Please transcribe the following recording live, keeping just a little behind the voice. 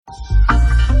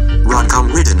on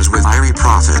Come Riddance with Irie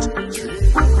Prophet.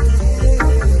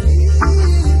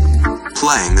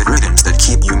 Playing the riddance that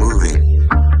keep you moving.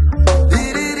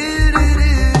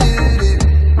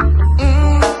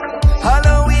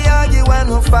 Although we argue and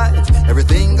we fight,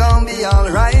 everything gon' be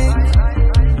alright.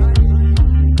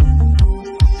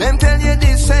 Them tell you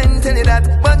this and tell you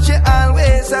that, but you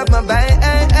always have my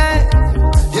back.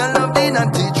 Your love did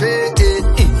not betray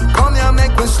it. Come here,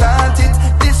 make me start it.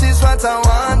 This is what I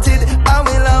wanted. I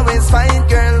will always fight,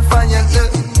 girl, for your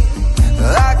love.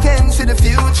 I can see the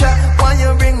future. Why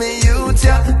you bring me youth,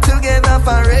 yeah, together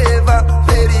forever,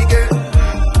 baby girl.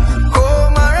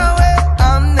 Home or away,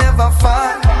 I'm never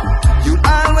far. You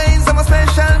always have a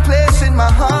special place in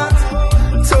my heart.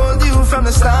 Told you from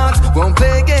the start, won't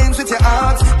play games with your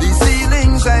heart. These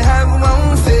feelings I have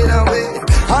won't fade away.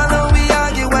 Although we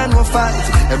argue and we fight,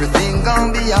 everything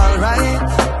gon' be alright.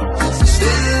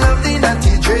 Still love the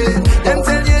naughty dread. Them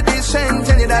tell you this and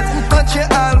tell you that, but you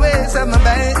always have my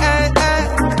back.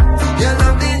 You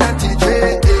love the naughty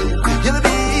dread. You're the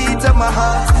beat of my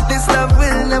heart. This love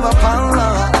will never part.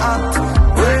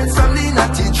 Words from the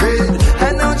naughty dread.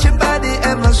 I know your body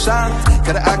ever shot.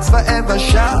 Gotta ask forever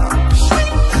shot.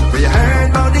 We heard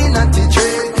about the naughty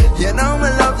dread. You know I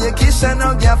love your kiss and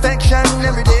hug your affection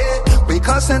every day. We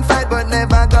cuss and fight but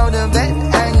never go to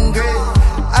bed angry.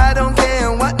 I don't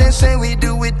care what they say, we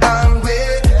do it our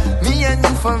way. Me and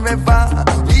you forever,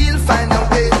 we'll find a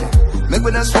way. Make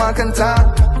with us walk and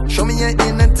talk, show me your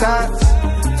inner thoughts.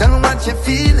 Tell me what you're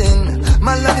feeling,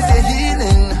 my love is your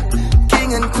healing.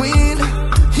 King and queen,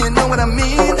 you know what I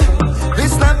mean.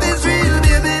 This love is real,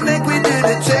 baby, make we do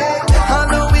the thing.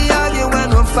 Although we argue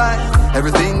and we fight,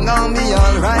 everything gon' be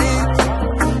alright.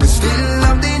 We still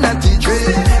love the naughty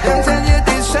dread. Them tell you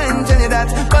this and tell you that,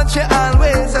 but you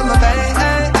always have my back.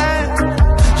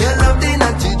 You love the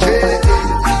naughty dread.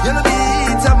 You're the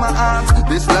beat of my heart.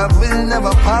 This love will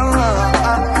never part.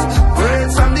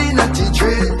 Words from the naughty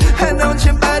dread. And don't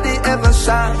your body ever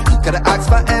shine. Gotta ask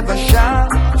forever shine.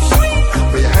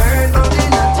 We heard about the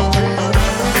naughty dread.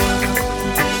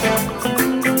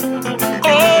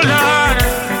 Oh Lord,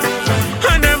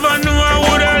 I never knew I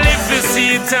would have lived to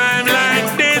see time like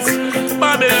this.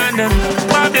 Babylon them,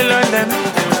 Babylon them.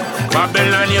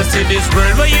 Babylon, you see this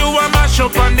world where you a mash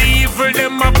up and the evil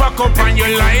them a pack up and your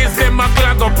lies them a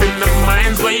clog up in the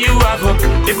minds where you have up.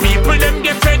 The people them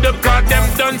get fed up cause them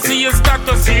don't see you start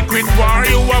a secret war.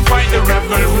 You a fight the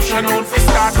revolution out for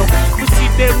start up. We see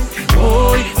them,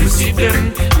 boy, we see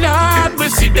them, Lord, we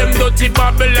see them dirty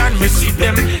Babylon, we see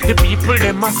them. The people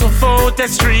them a suffer out the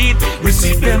street. We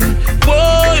see them,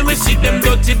 boy, we see them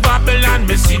dirty Babylon,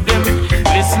 we see them.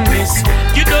 Listen this,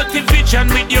 you dirty vision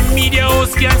with your media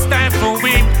host can't stand for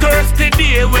we. Curse the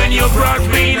day when you brought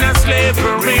me in a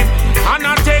slavery. And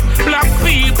I take black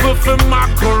people for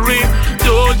mockery.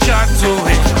 Don't chat to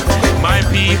it, my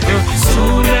people.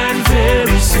 Soon and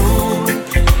very soon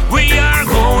we are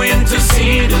going to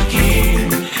see the King.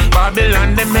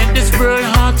 Babylon, they made this world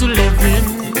hard to live in.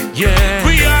 Yeah,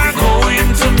 we are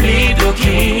going to meet the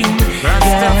King.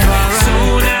 Yeah.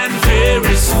 Soon and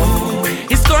very soon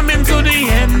it's coming to the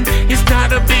end. It's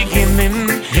not a beginning.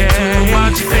 Yeah. Too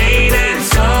much pain and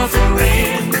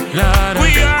suffering. Lord,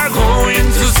 we are going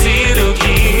to see the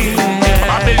King. Yeah.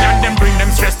 Babylon, them bring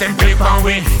them stress, them play power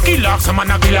way. Kill off some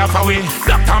and a kill off away.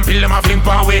 Black town pill them a fling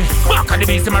power way. Back at the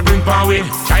beast them a bring power way.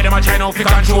 Try them a try now to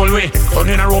control way. Turn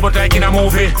in a robot like in a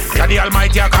movie. God the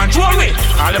Almighty a control way.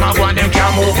 All them a go and them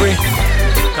can't move way.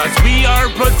 Cause we are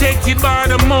protected by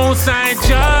the Most High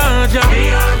Judge.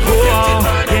 We are protected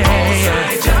by the Most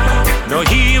High Judge. No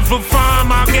evil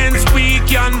form against we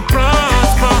can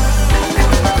prosper.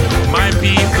 My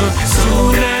people,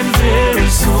 soon and very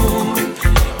soon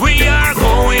we are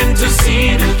going to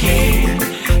see the King.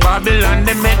 Babylon,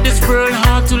 they made this world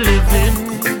hard to live in.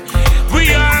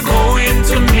 We are going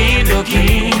to meet the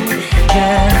King.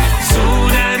 Yeah,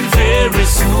 soon and very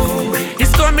soon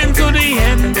it's coming to the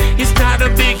end. It's not a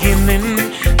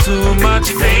beginning. Too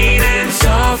much pain and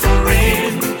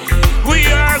suffering. We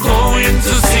are going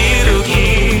to see the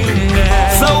King. Yeah.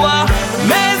 So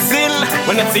amazing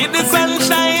when I see the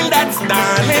sunshine that's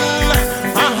dawning.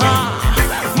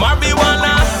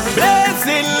 Marijuana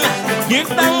blazing. Give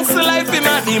thanks to life in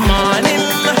the morning.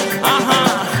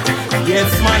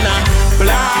 Yes, man,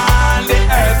 plant the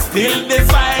earth, still the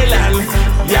silence.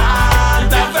 Yeah,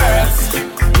 the verse.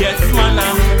 Yes, man,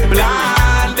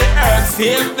 plant the earth,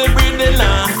 still the breathing.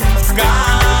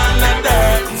 Scan the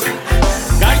dirt.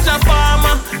 Ganja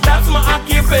farmer, that's my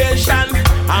occupation.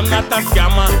 I'm not a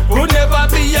scammer, would never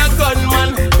be a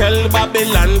gunman. Tell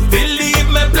Babylon, believe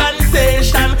me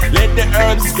plantation. Let the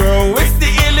herbs grow, it's the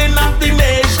healing of the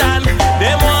nation.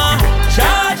 They want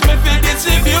charge me for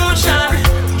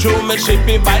ship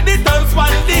it by the tons on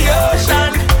the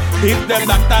ocean. If them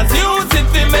doctors use it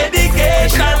for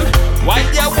medication, why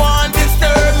you want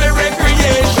disturb me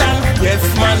recreation? Yes,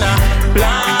 man,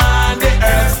 plan the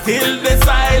earth, still the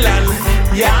silent,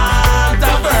 yeah,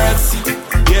 the verse.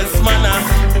 Yes, man,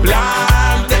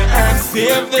 plan the earth,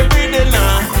 save the breathing,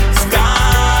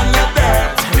 scan the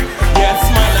dirt. Yes,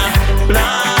 man,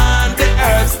 plan the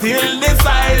earth, still the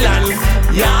silent,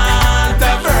 yeah,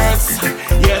 the verse.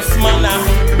 Yes, man,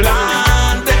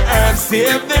 plan the earth,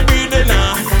 save the breathing,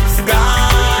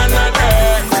 scan the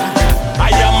dirt. I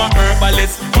am a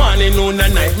herbalist, morning, noon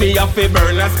and night. Me have to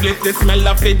burn a split, the smell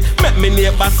of it make me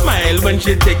neighbor smile when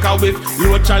she take a whiff.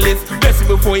 Low chalice, bless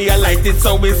before you light it,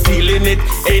 so we sealing it.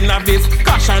 Ain't novice,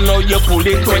 gosh I know you pull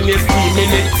it when you're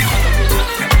steaming it.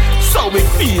 So we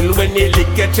feel when you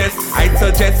lick your chest. I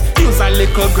suggest use a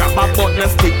little grabber, but no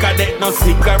sticker, that no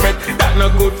cigarette. That no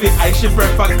good for I she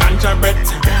prefer contraband.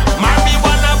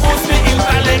 Marijuana boost the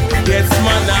intellect. Yes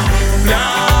man,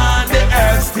 plan the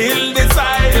earth, still the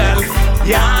silence.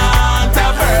 Yeah, the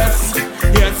verse.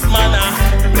 Yes man,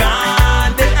 plan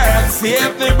the earth,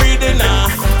 save the breathing,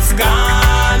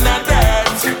 scan the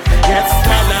dirt. Yes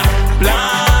man,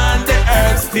 plan the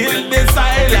earth, still the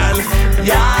silence.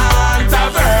 Yeah, the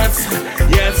verse.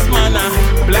 Yes man,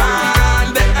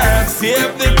 plan the earth,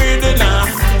 save the breathing,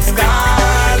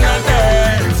 scan the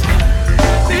dirt.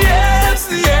 Yes,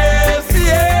 yes,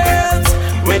 yes.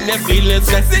 When you feel it,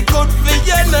 stress it good for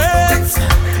your nerves.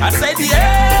 I said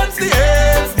yes,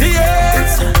 yes,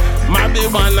 yes.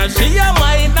 Marijuana, she a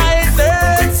my night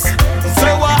nurse. So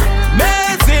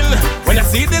amazing when I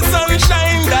see the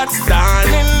sunshine that's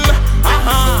dawning.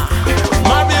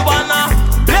 Marijuana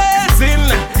blazing,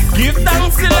 give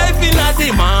thanks to life in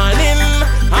the morning.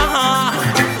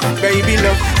 Baby,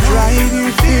 look, drive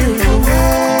your fear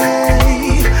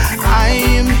away. I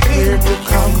am here to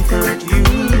comfort you,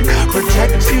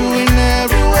 protect you in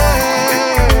every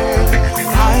way.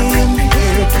 I am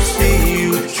here to see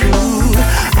you through.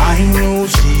 I know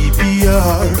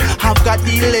CPR, I've got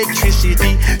the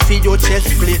electricity. See your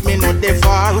chest plate, me not the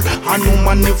far. I know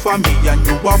money for me and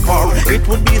you are far. It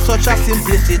would be such a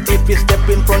simplicity if you step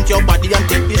in front your body and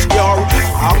take this cure.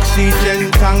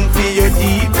 Oxygen tank for your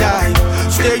deep dive.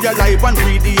 Stay alive and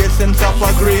breathe the essence of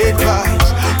a great vibes.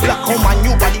 Black home and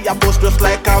new body a bust just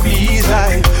like a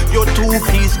beehive. Your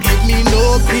two-piece give me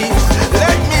no peace.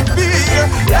 Let me be your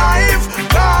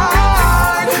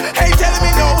lifeguard. Hey, tell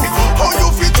me now, how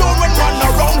you feel when run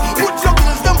around? Put your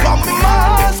wisdom on me,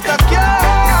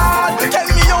 Mastercard. Tell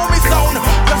me how me sound,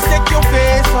 just take your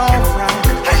face off round.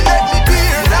 And let me be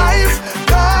your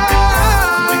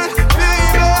lifeguard.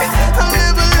 Baby, I'll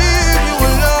never leave you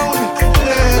alone.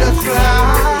 Let us fly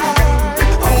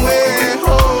away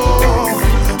home.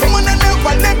 I'm gonna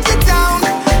never let you down.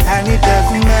 And it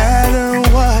doesn't matter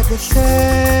what they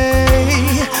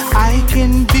say, I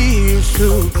can be your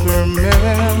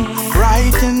Superman.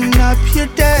 Brighten up your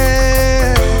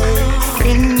day.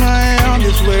 In my arms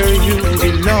is where you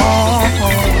belong.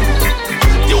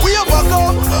 You ever go?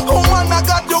 Oh man, I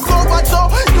got you covered, so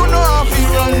you know how to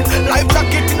run. Life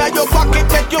jacket in your pocket,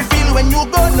 make you feel when you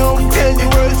go now. Tell the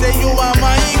world say you are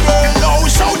my girl. Now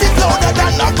shout it louder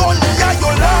than a gun. Yeah,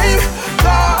 your life,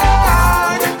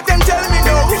 God. Then tell me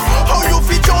now, how you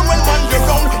feel down when man go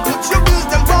round. Put your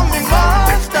wisdom from me,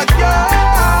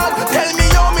 Mastercard. Tell me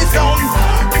how me sound.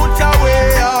 Put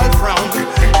away all frown.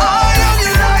 I am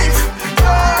your life,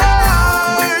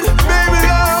 God. Baby,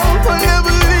 love, I'll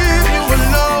never leave you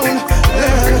alone.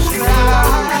 Let us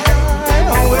fly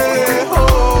away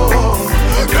home.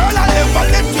 Girl, I'll never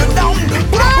let you down.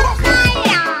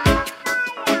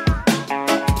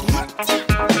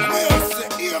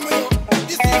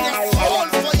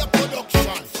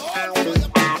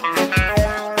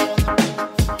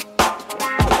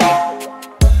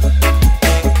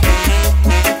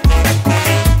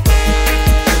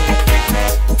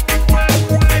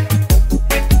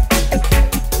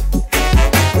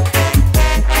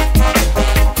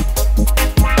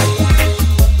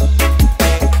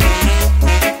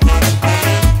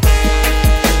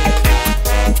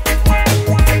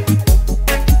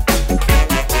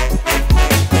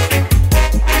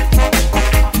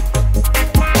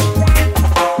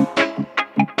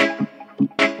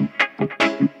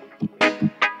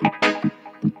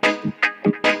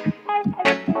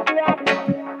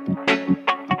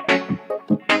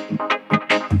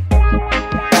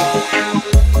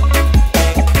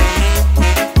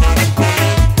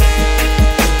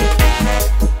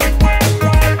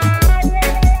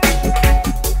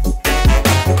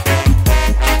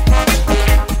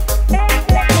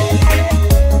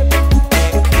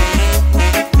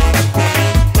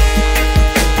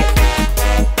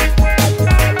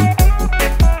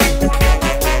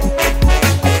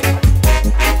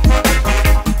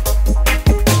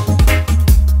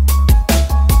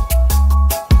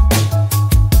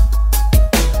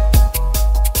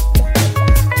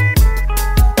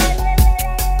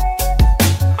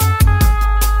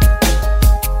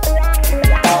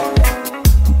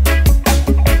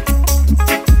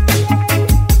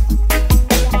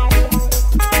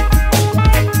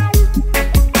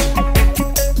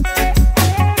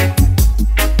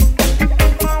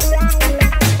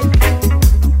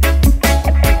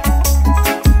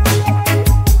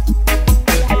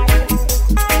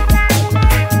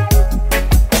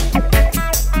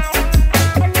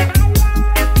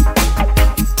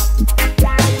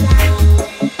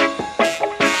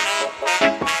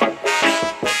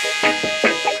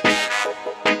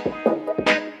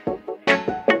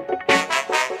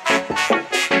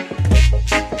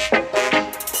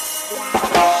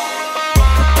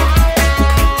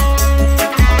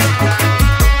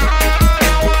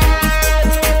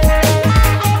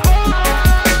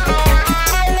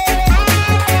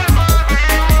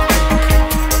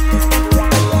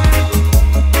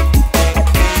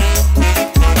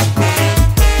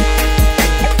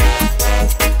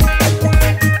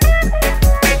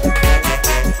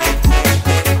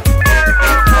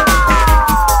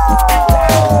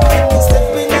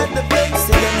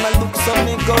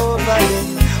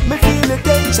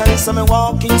 side, so me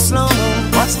walking slow.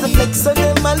 Watch the flex of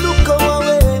them, I look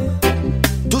away.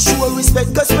 To show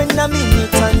respect, cause when I'm in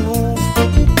it and move.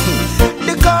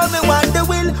 They call me what they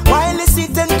will, while they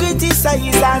sit and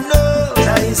criticize. I know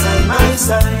Jai's on my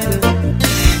side.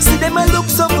 See them a look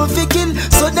so fickle,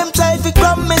 so them try to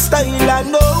grab my style. I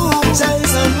know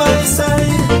Jai's on my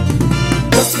side.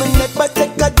 Just me never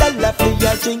take a dollar for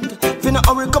your drink. Finna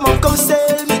hurry, come on, come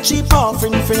sell me cheap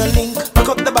offering for a link. Back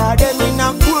up the bar, them in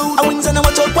a crew. I wings and I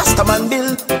watch out Rastaman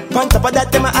Bill. On top of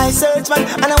that, them a eye search man.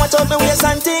 And I watch out my waist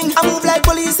and thing. I move like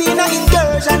police in a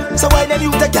incursion. So why them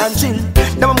you take and chill?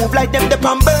 Them I move like them the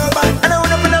pan bourbon. And I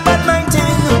run up in a bad mind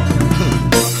thing.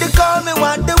 They call me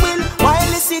what they will, while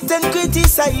they sit and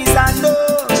criticize. I know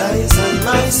Jai's on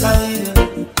my side.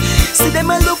 See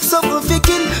them a look so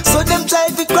fickle, so them try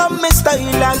to grab my style.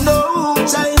 I know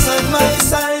Jai's on my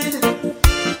side.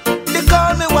 They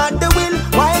call me what they will,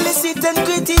 while they sit and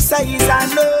criticize. I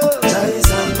know Jai's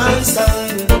on my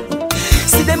side.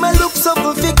 See them a look so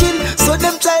fickle, so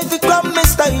them try to grab my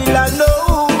style. I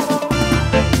know.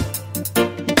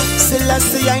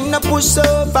 Selassie I ain't a push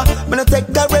over, when I take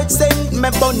a red cent, me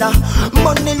bunna.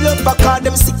 Money love, cause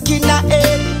them sick in a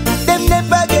head. Them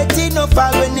never get enough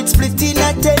when it's split in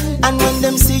a 10. And when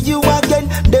them see you again,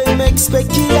 them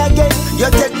expect you again. You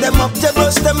take them up, you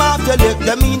brush them off, you let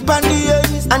them in pan the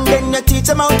ends. And then you teach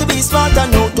them how to be smart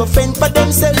and how to fend for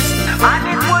themselves. And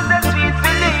it was a sweet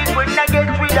feeling when I get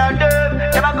rid of them.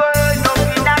 Never go up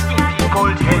in a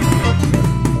difficult head.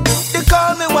 They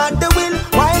call me what they will,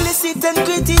 while they sit and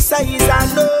criticize. I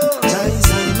know Jai's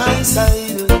on my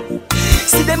side.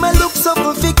 See them a look so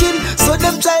fickle, so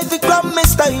them try to grab my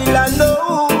style. I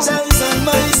know Jai's on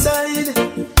my side.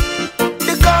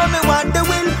 They call me what they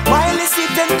will, while they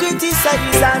sit and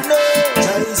criticize. I know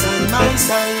Jai's on my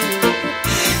side.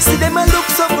 See them a look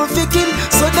so fickle,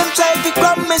 so them try to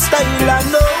grab my style. I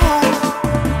know.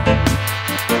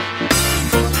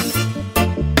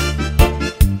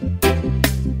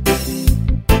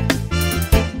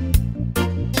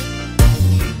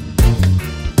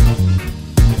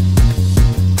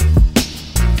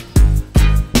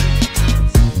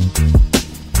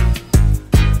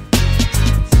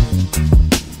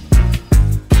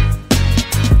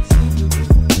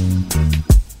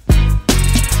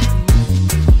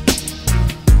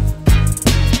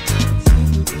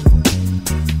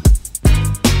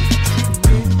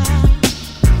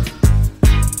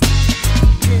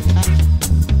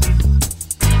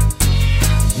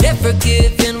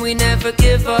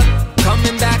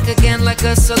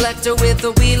 Selector with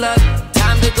a wheeler,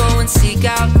 time to go and seek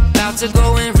out, about to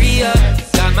go and re-up.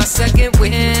 Got my second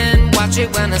wind, watch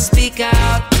it when I speak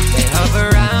out. They hover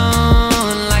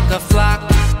around like a flock,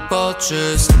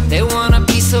 vultures. They want a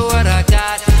piece of what I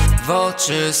got,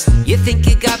 vultures. You think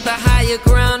you got the higher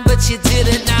ground, but you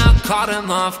didn't now. Caught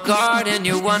them off guard and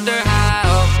you wonder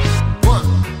how. 1,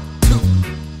 2,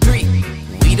 3,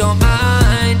 we don't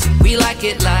mind, we like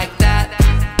it like that.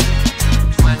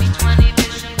 2020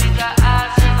 vision, we got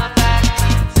eyes in the back.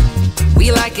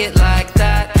 We like it like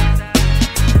that.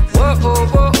 Whoa, whoa,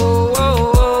 whoa, whoa,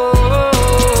 whoa,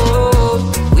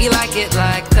 whoa. We like it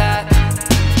like that.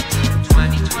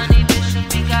 2020 vision,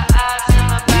 we got eyes in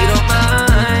the back. We don't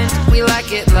mind, we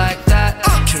like it like that.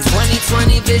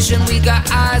 2020 vision, we got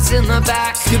eyes in the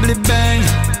back. Skibbly bang,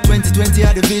 2020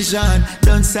 had a vision.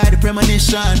 Downside the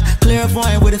premonition.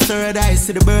 Clairvoyant with a third eye.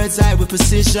 See the bird's eye with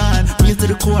precision. Real to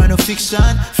the core, no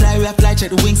fiction. Fly we apply,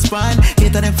 check the wingspan.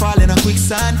 Hater them fall in a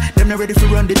quicksand. Them not ready to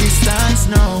run the distance,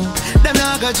 no. Them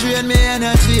not gonna drain me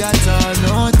energy at all,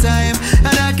 no time.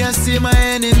 And I can see my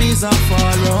enemies on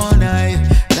far on high.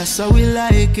 That's how we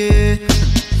like it.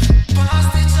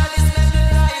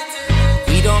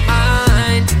 We don't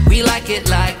mind, we like it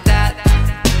like that.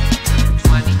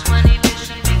 2020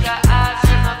 vision, we got eyes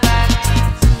in the back.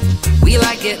 We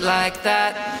like it like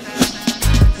that.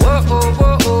 Whoa, whoa,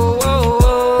 whoa, whoa,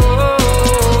 whoa,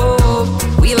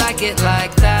 whoa. We like it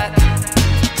like that.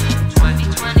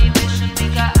 2020 vision, we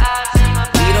got eyes in the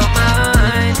back. We don't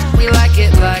mind, we like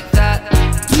it like that.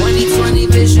 2020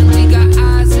 vision, we got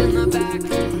eyes in the back.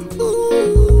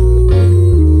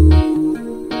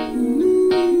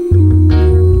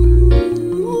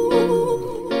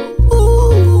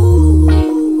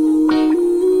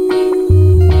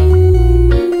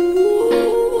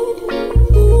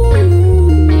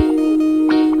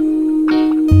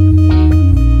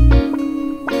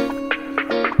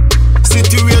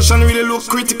 Really look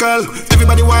critical.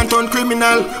 Everybody want to turn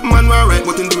criminal. Man want right,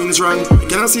 but in doing is wrong. You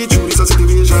cannot see through this as a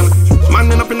situation. Man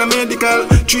end up in a medical.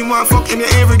 Dream want fuck any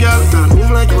every girl. Can't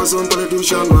move like you was some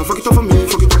politician. Want fuck it up for me,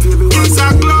 fuck it up for everyone. It's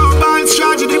a global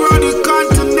tragedy around the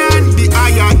continent. The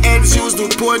higher heads use the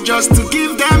poor just to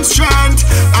give them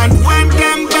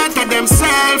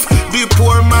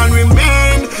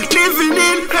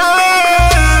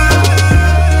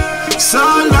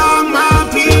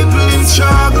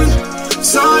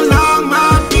So long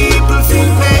my people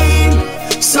feel pain.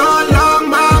 So long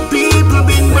my people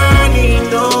been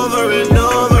burning over and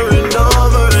over and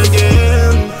over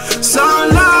again. So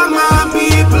long my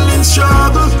people in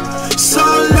struggle. So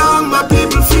long my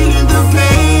people feeling the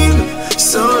pain.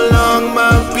 So long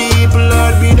my people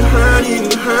have been hurting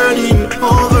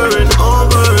over and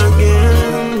over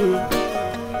again.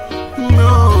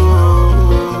 No.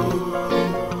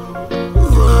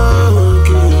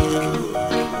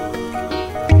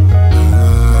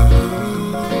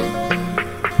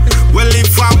 Well,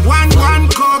 if I want one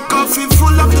cup coffee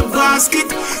full of the basket,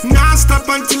 now stop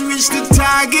until reach the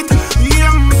target.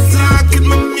 Yeah, me talk it,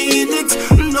 me mean it.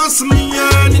 No, so me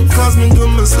earn it, cause me do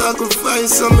my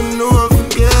sacrifice. So me know I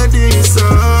forget this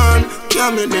on.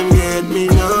 Can't make them get me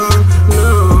down,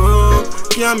 no.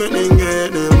 Can't make them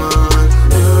get them on,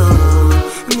 no.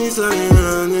 This I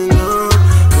ain't no.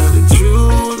 The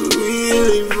truth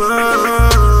really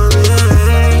fun,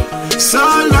 yeah. So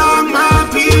long my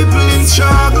people in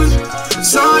struggle.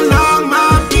 So long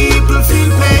my people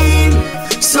feel pain.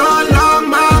 So long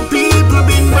my people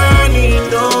been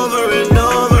burning over and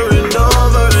over and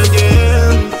over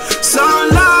again. So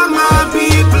long my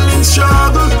people in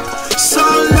struggle. So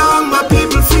long my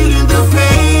people feeling the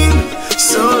pain.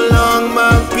 So long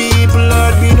my people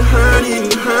have been hurting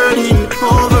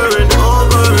over and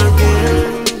over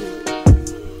again.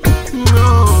 No.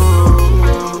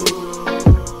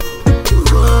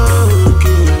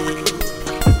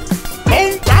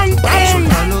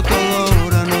 Suéltalo todo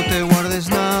ahora, no te guardes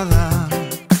nada.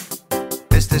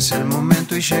 Este es el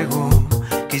momento y llegó.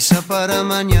 Quizá para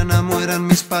mañana mueran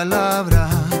mis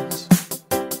palabras.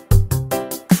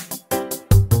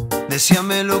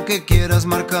 Decíame lo que quieras,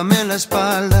 márcame la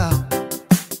espalda.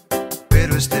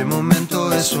 Pero este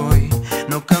momento es hoy.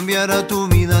 No cambiará tu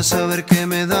vida saber que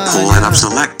me da. Pull it up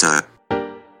selector.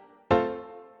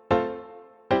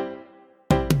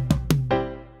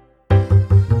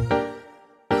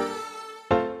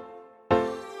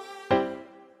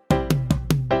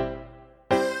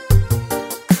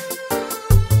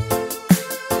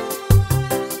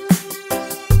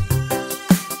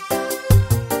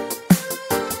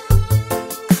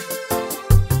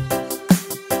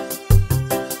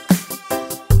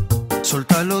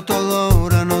 Suéltalo todo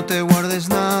ahora, no te guardes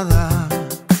nada.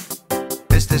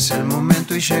 Este es el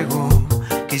momento y llegó.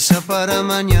 Quizá para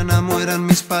mañana mueran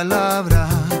mis palabras.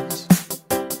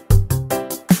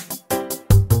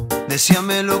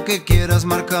 Decíame lo que quieras,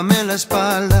 márcame la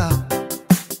espalda.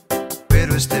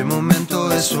 Pero este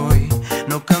momento es hoy.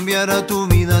 No cambiará tu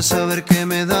vida saber que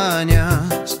me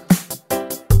dañas.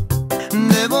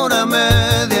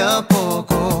 Devórame de a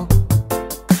poco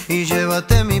y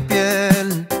llévate mi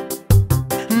piel.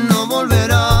 No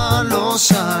volverán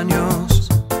los años,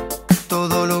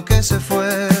 todo lo que se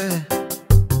fue.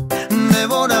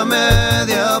 Devórame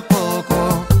de a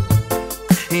poco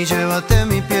y llévate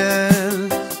mi piel.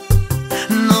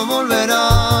 No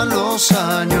volverán los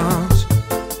años,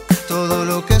 todo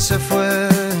lo que se fue.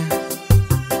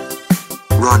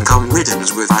 Run Come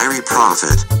Rhythms with Irie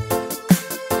Prophet.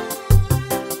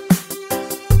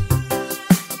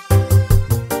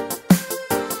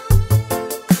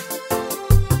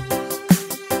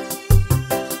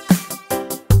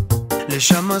 Le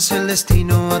llamas el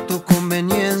destino a tu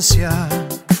conveniencia.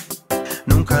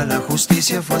 Nunca la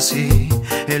justicia fue así.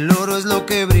 El oro es lo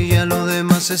que brilla, lo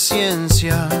demás es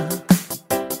ciencia.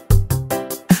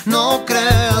 No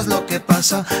creas lo que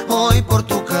pasa hoy por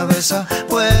tu cabeza.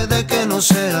 Puede que no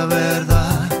sea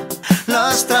verdad.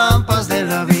 Las trampas de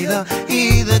la vida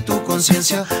y de tu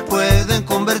conciencia pueden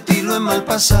convertirlo en mal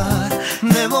pasar.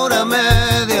 Devórame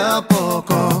de a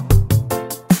poco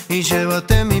y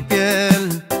llévate mi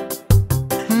piel.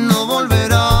 No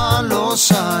volverán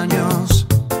los años,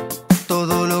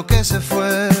 todo lo que se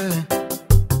fue.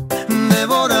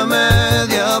 Devórame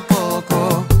de a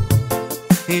poco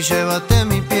y llévate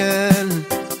mi piel.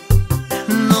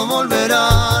 No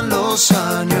volverán los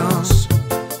años,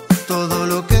 todo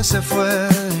lo que se fue.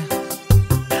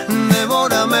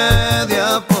 Devórame de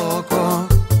a poco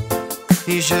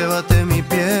y llévate mi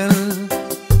piel.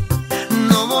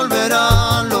 No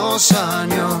volverán los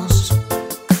años,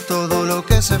 todo lo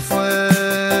que se fue.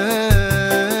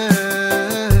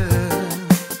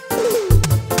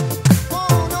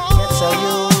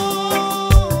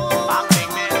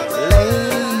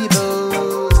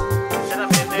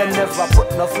 Never put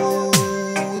no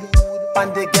food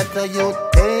on the ghetto youth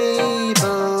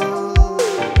table.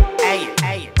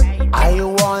 I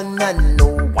wanna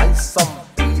know why some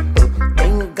people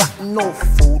ain't got no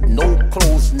food, no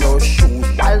clothes, no shoes,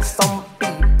 while some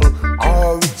people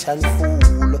are rich and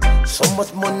full. So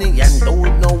much money and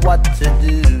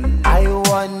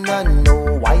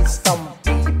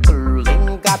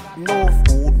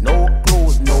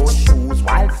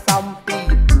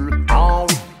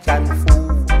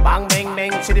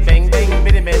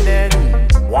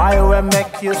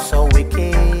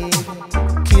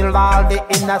kill all the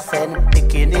innocent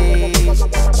pickiness.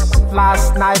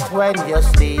 Last night when you're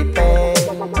sleeping,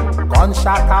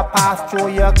 gunshot a pass through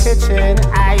your kitchen.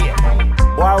 Aye,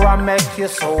 boy, what make you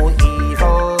so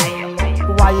evil?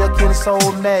 Why you kill so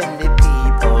many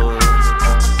people?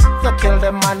 You kill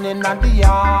the man in the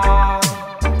yard.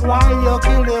 Why you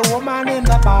kill the woman in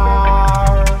the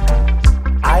bar?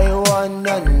 I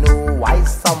wanna know why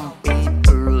some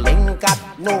people ain't got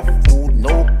no food,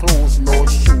 no clothes, no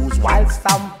shoes, while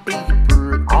some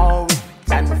people are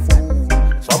rich and fool.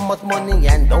 So much money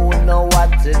and don't know what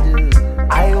to do.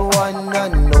 I wanna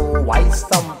know why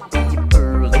some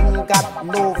people ain't got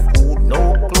no food, no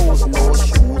clothes, no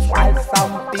shoes, while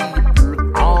some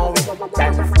people are rich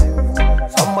and fool.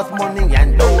 So much money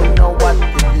and don't know what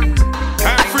to do.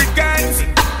 Africans,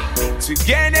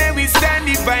 together we stand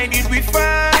divided, we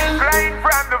fall. Right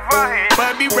from the vine.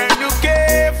 But we run no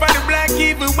care for the black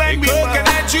even when we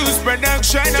cannot choose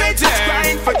production. I just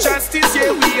crying for justice,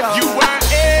 yeah we are. You are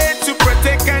here to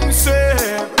protect and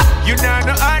serve. You know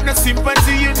no heart, no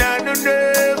sympathy, you know no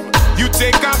nerve. You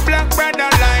take a black brother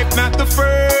life, not the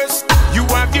first. You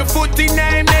have your foot in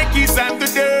nine neckies and the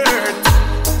dirt.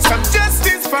 Some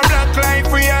justice for black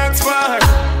life we ask for.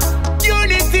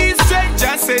 Unity, strength,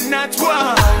 just say not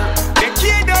war. They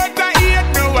can't out the ear,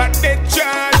 know what they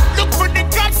charge. Look for the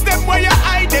cops, them where you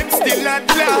hide them still at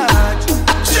large.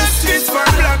 Justice for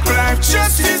black life,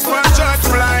 justice for George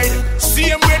Floyd. See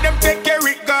them where them take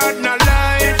Eric Gardner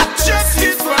alive.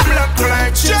 Justice for black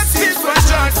life, justice for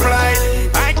George Floyd.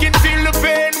 I can feel the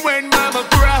pain when mama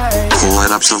cries. Pull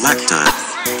it up, selector.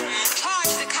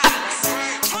 Charge the cops,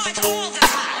 charge all the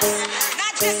cops,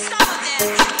 not just some of them,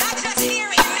 not just here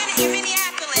in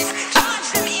Minneapolis. Charge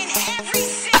them in every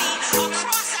city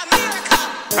across America.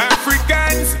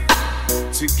 Africans,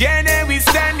 together we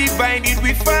stand divided,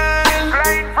 we fall.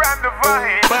 Right from the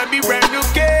vine. But we run no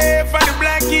care for the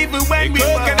black even when we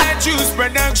cannot choose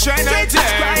production. I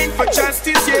just crying for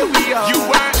justice, yeah we are. You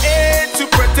are here to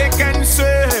protect and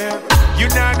serve. You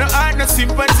know no heart, no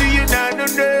sympathy, you know no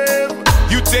nerve.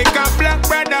 You take a black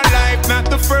brother life, not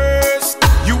the first.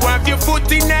 You have your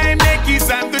foot in nine neckies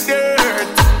and the dirt.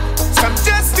 Some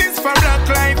justice for black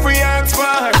life we ask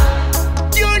for.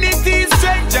 Unity,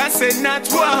 strength, just say not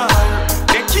war.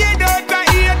 They can't out the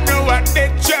ear, know what they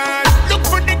charge. Look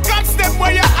for the cops, them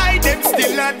where you hide them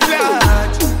still at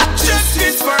large.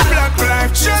 Justice for black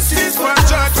life, justice for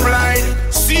George Floyd.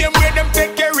 See them where them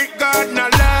take Eric Gardner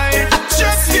alive.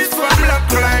 Justice for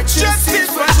black life, justice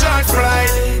for George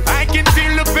Floyd. I can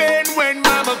feel the pain when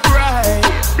mama cry.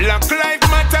 Black life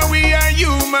matter, we are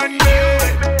human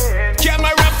made.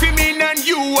 Camera for me and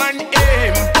you and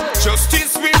him.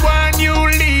 Justice we want new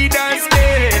leaders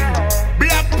in.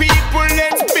 Black people,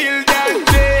 let's build that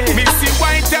day. Me see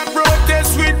white and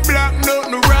protest with black,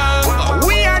 nothing wrong.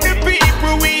 We are the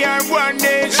people, we are one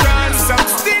nation. Some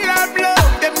still have love,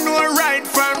 them know right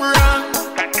from wrong.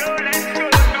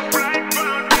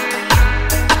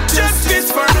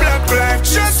 Justice for black life,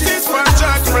 justice for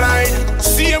George Floyd.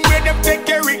 See them where them take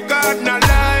Eric Gardner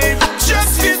alive.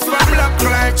 Justice for black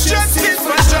life, justice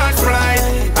for George Floyd.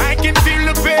 I can feel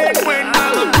the pain when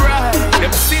mama cry.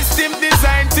 Them system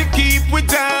designed to keep we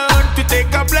down. To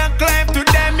take a black life to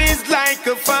them is like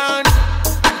a fun.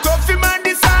 And Kofi man,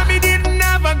 this army didn't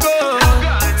have a gun.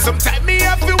 Sometimes me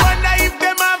have to wonder if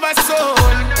them have a soul.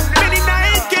 Many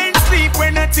nights can't sleep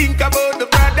when I think about the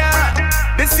brother.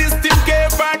 The system care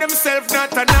for themselves,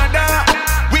 not another.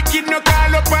 Wicked no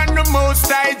call up on the most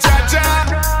high judge.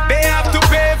 They have to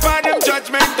pay for them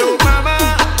judgment, oh mama.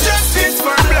 Justice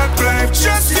for black life,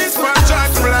 justice for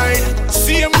George Floyd.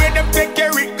 See them where them take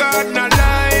Eric Gardner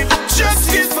alive.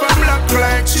 Justice for black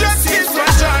life, justice for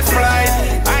George Floyd.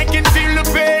 I can feel the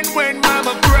pain when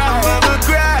mama cry, mama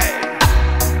cry.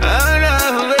 Oh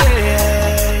no,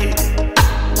 yeah.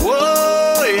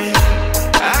 Whoa, yeah.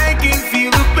 I can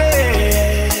feel the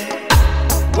pain.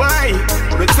 Why?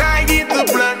 But I give the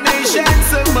blood nation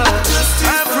so much.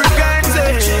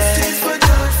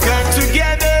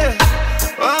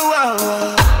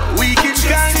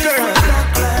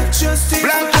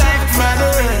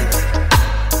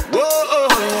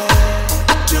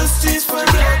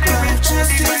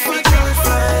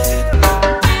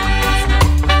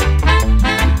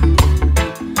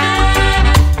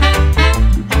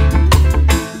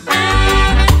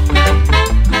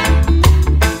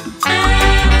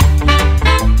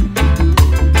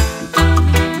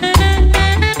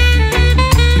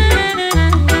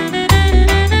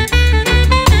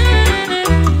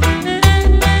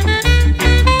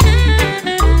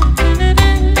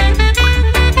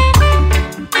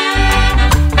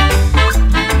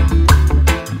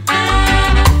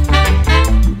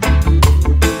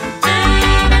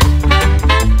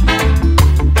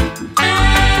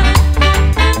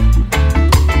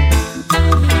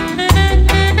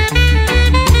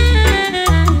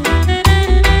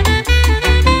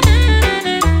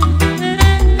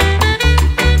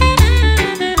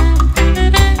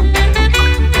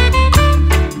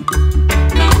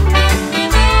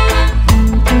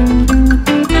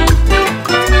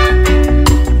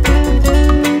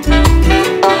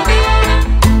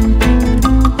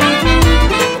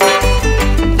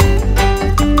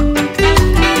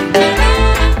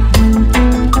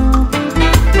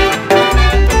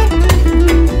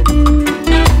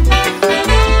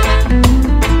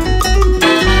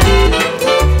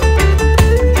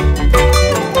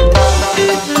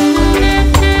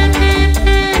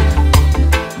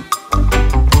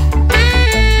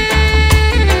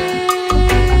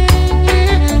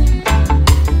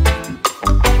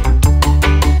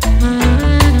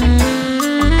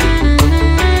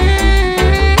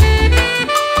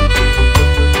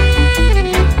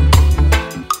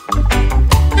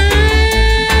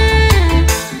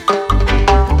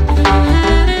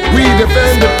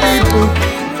 Defend the people.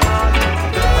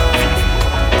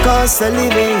 Cost of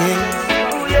living.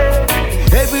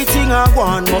 Everything I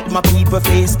want, but my people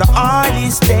face the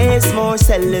hardest days. More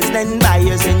sellers than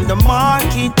buyers in the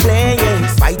marketplace.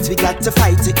 Fight, we got to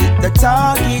fight to hit the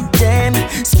target. Them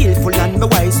skillful and the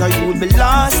wise, or you'll be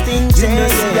lost in jail. You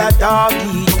see a dog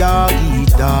eat dog eat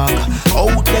dog.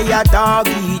 Out there a dog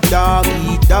eat dog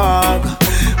eat dog.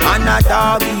 And a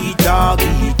dog eat dog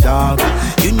eat dog.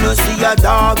 You know see a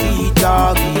dog eat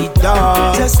dog eat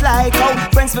dog. Just like how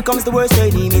friends becomes the worst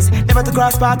enemies. Never to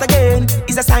cross path again.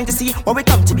 It's a sign to see what we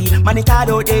come to be. Man it hard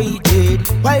out they did.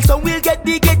 While some will get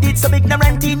big headed, some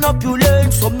ignorant enough you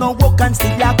learn. Some no walk and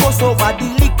still like us over the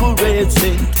little red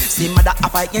sin. See mother a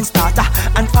fighting starter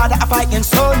and father a fighting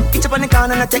son. Each up on the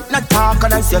corner and I take no talk.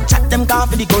 And as you chat them gone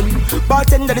for the gun.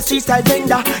 Bartender the street style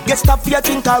vendor. Get stopped for your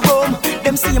drink or rum.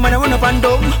 Them see man I run up and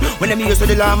down. When them used to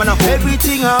the lamb and I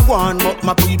everything I want, but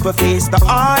my people face the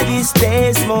hardest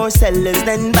days. More sellers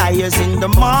than buyers in the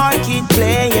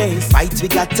marketplace. Fight, we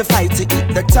got to fight to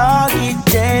hit the target.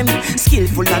 Them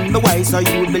skillful and the wise, or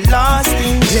you'll be lost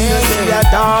in jail. See a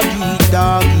dog eat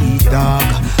dog eat dog.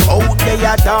 Out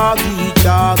there a dog eat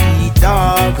dog eat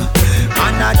dog.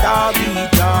 And a dog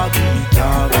eat dog eat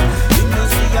dog. You know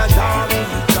see a dog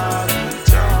eat dog eat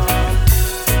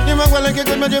dog. You might well like a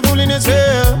good man, you're fooling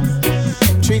yourself.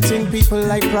 Treating people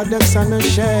like products on a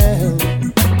shelf.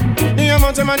 The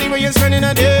amount of money when you spend in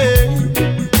a day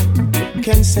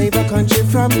can save a country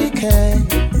from decay.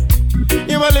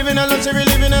 You are living a luxury,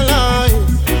 living a life.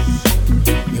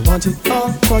 You want it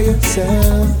all for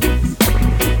yourself.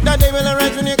 That day will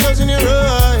arise when you're closing your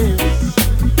eyes.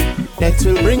 That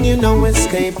will bring you no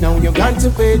escape. Now you got to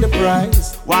pay the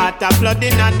price. Water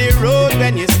flooding on the road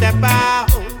when you step out.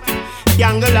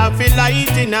 Jungle of a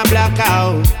light in a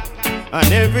blackout.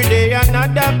 And every day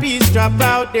another piece drop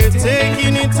out. They're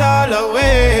taking it all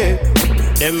away.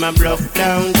 Them a broke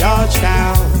down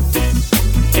Georgetown.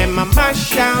 Them a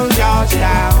mash down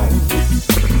Georgetown.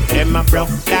 Them a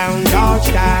broke down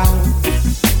Georgetown.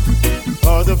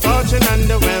 For the fortune and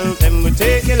the wealth, them will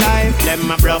take your life. Them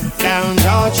a broke down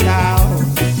Georgetown.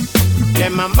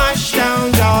 Them a mash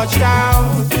down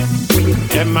Georgetown.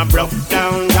 Them a broke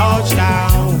down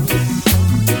Georgetown.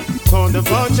 For the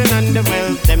fortune and the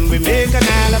wealth, then we make an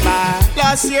alibi.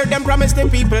 Last year, them promised the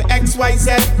people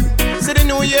XYZ. So the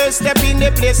new year step in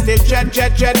the place, they jet.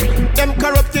 Them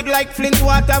corrupted like Flint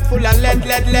water full of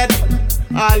lead.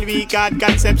 All we got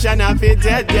conception of it,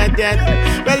 dead.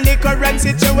 Well, the current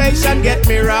situation get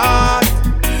me right.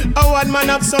 One man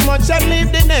have so much and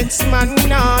leave the next man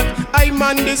not. I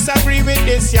man disagree with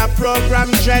this, your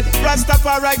program dread.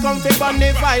 Rastafari come fi burn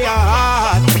the fire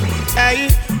hard. Hey,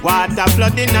 water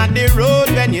flooding on the road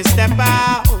when you step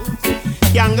out.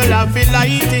 Jungle of a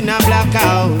light in a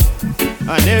blackout.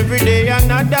 And every day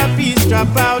another piece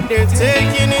drop out. They're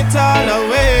taking it all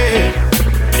away.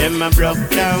 Them a broke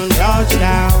down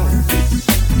Georgetown.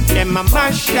 Them a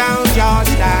mash down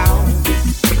Georgetown.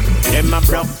 Them a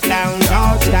broke down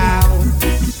Georgetown.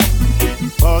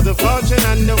 For the fortune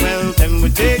and the wealth, them we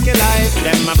take your life.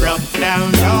 Them a broke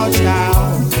down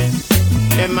Georgetown.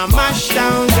 Them a mash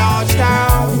down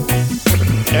Georgetown.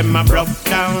 Them a broke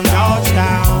down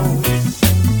Georgetown.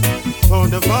 For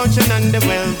the fortune and the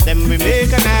wealth, them we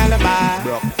make an alibi.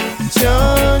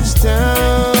 Georgetown,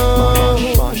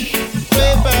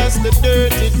 way past the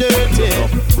dirty.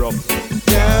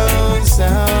 Down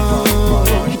south,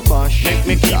 make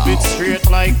me keep it straight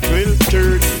like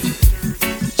 12:30.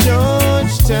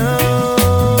 Georgetown,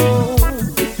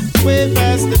 way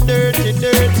past the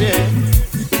dirty.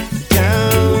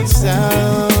 Down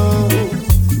south,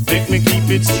 make me keep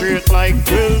it straight like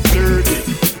 12:30.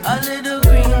 A little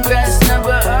green grass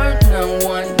never hurt no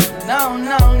one. No.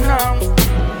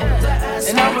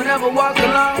 And I would never walk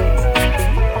alone.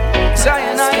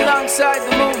 Saying I alongside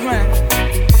the movement.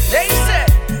 They said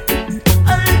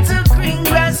a little green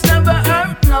grass never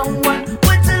hurt no one.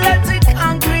 With a lot of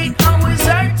concrete always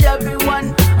hurt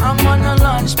everyone. I'm on a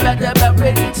launch pad about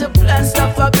ready to blast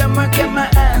off. I've been working my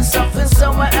ass off, and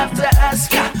so I have to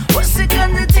ask ya, what's it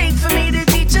gonna take for me to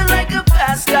teach you like a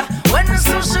pastor? When on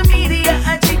social media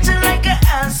I treat you like an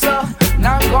answer.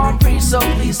 Now go on pre, so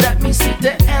please let me see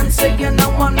the answer. You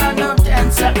know I'm not no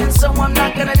dancer, and so I'm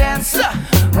not gonna dance.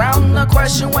 Frown the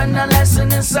question when the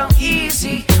lesson is so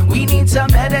easy. We need to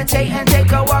meditate and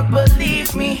take a walk,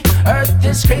 believe me. Earth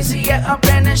is crazy, yet our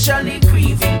planet surely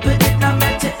grieving. But it not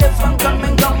matter if I'm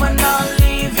coming, going, or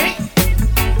leaving.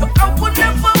 But I would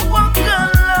never walk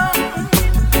alone.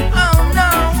 Oh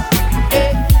no,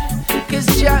 cause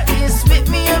Jah is with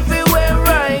me everywhere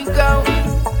I go.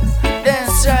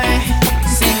 That's right,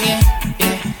 sing it,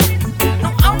 yeah. No,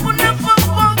 I would never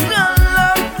walk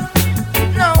alone.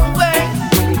 No way,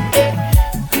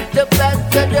 the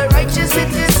path of the righteous it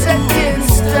is set in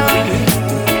stone.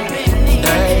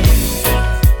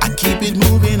 I keep it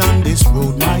moving on this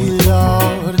road, my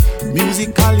Lord.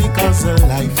 Musically, cause the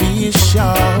life is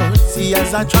short. See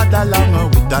as I trot along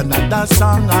with another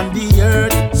song on the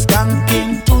earth.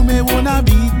 Skanking to me wanna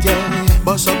beat, yeah.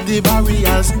 Bust up the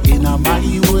barriers in my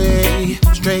way.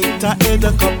 Straight ahead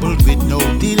a couple with no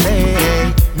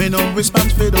delay. Me no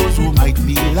response for those who might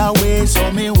feel away.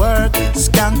 So me work,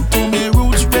 skank to me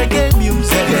roots reggae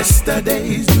music.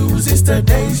 Yesterday's news is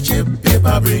today's chip.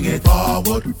 Paper bring it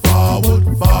forward, forward,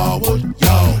 forward.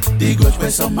 Yo, the goods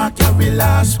where some I carry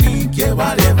last week. Yeah,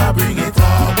 whatever, bring it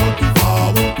forward,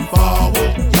 forward,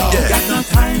 forward. Yo, yeah. Got no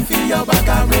time for your bag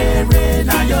of ray,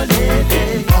 now your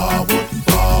lady. Forward,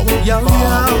 forward, yo,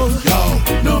 forward. Yo,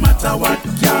 no matter what,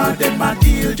 yeah, them my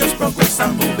deal. Just progress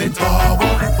and move it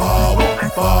forward,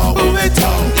 forward, forward. Move it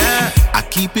on, yeah. I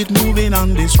keep it moving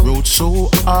on this road so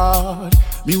hard.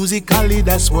 Musically,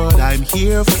 that's what I'm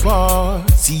here for.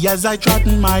 See as I trot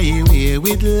my way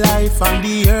with life on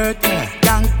the earth, yeah.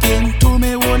 Yanking to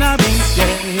me wanna be,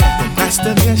 yeah.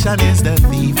 Procrastination is the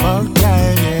thief of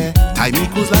time, yeah. Time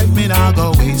equals life, me nah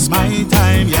go waste my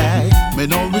time, yeah. Me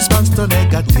no response to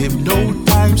negative, no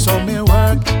time, so me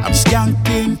work. I'm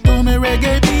skanking to me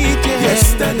reggae beat, yeah.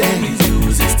 Yesterday's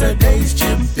news is today's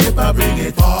chip. Paper bring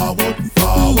it forward,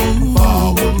 forward,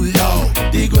 forward, yo.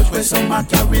 The goods where some I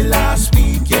carry last week.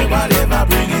 Yeah, whatever,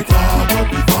 bring it forward,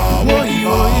 forward,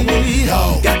 forward,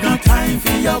 yo. Got no time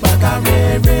for your bag of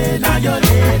ray, now your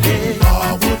lady.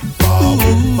 Forward,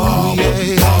 forward, forward,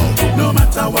 yo. No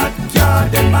matter what, yeah,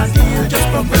 them my deal, just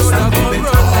progress and move it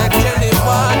forward.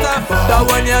 That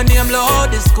when your name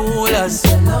Lord is schoolers,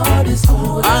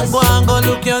 and go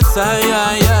look your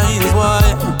signs,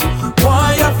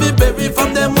 why you feel baby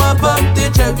from them one pop the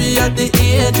cherry at the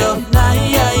age of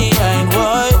 9,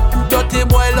 why? Dirty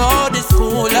boy Lord is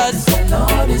schoolers,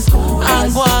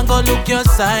 and go look your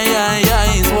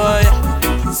signs, why?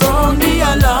 Sound the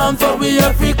alarm for we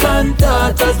African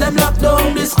daughters. Them lock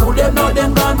down the school, them know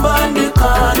them gone behind the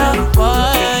corner.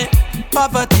 Why?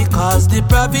 Poverty cause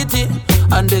depravity,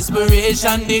 and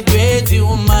desperation degrade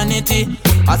humanity.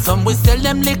 As some we sell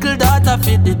them little data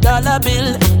for the dollar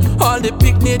bill. All the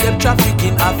picnic them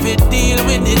trafficking have to deal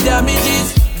with the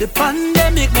damages. The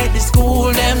pandemic made the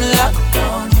school them lock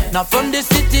down. Now from the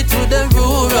city to the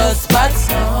rural spots,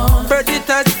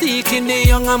 predators seeking the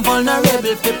young and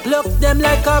vulnerable. Fi pluck them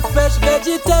like a fresh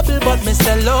vegetable. But me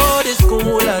say Lord is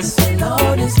schoolers,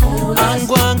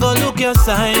 and go look your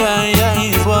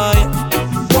signs,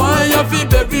 why you feel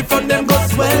baby from them go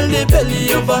swell the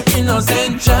belly of a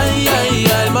innocent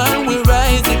child. Man we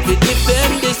rise if we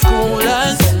defend the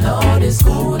schoolers.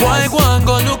 Why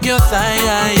go look your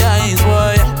signs,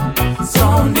 why?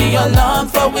 Sound the alarm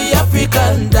for we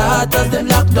African daughters. Them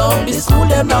lock down the school,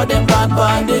 them now them gone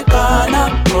on the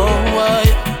corner. Oh why?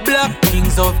 Black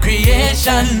kings of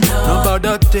creation, no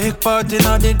bother take part in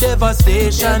all the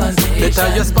devastation.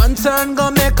 Better you sponsor and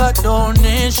go make a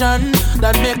donation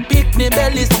that make picnic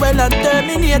belly swell and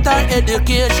terminate our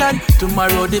education.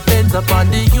 Tomorrow depends upon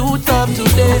the youth of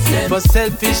today. For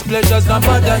selfish pleasures, no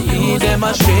bother heed them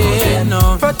astray.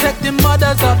 No. Protect the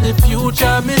mothers of the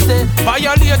future, me say.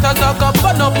 Violators are gonna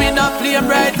burn up in a flame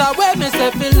right away, me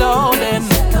say below them.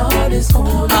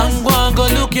 And go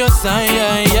look your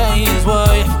signs,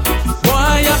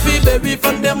 why you feel baby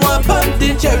from them one pop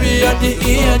the cherry at the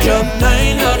age of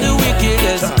 9. Or the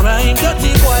wickedest crime,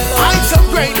 dirty boy. I'm so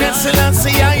greatness,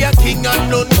 Selassie, I a king and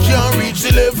none can reach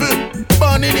the level.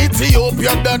 Born in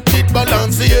Ethiopia, that did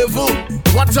balance the evil.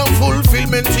 What a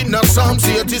fulfillment in the Psalms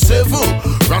 87.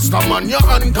 Rastaman, you're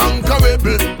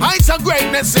unconquerable. Heights of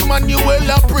greatness, Emmanuel,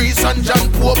 a priest, and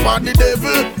John Pope are the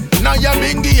devil. Now you're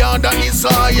being the other is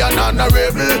high and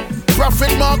honorable.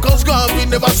 Prophet Marcus Garvey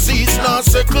never cease nor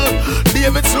sickle.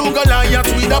 David slew Goliath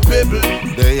with a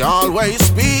pebble. They always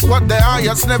speak what their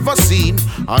eyes never seen,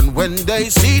 and when they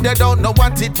see, they don't know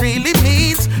what it really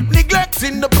means.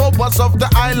 Neglecting the purpose of the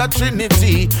Isle of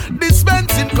Trinity,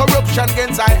 dispensing corruption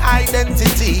against our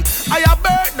identity. I have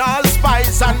burned all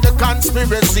spies and the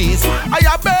conspiracies. I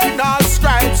have burned all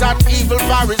scribes and evil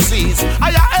Pharisees.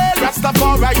 I have hail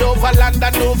Rastafari over land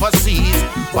and overseas.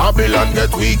 Babylon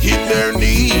get weak in their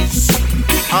knees.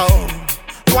 Oh,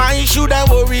 why should I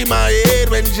worry my head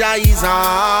when Jah is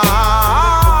on?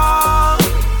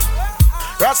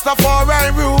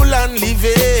 Rastafari rule and live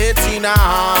it in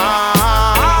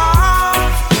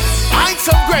heights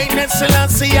of greatness,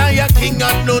 Selassie, I a king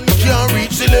and none can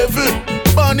reach the level.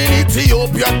 Born in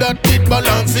Ethiopia that did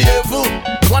balance the evil.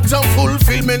 What a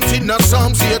fulfillment in the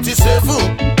Psalms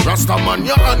 87. Rastaman,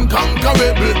 you're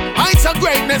unconquerable. Heights of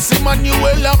greatness,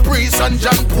 Emmanuel, a priest, and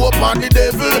John Pope and the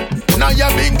devil. Now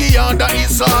you're Bingi under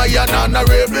Isaiah and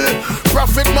honorable.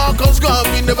 Prophet Marcus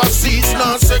Garvey never cease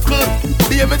nor second.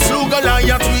 David slew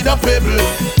Goliath with a pebble.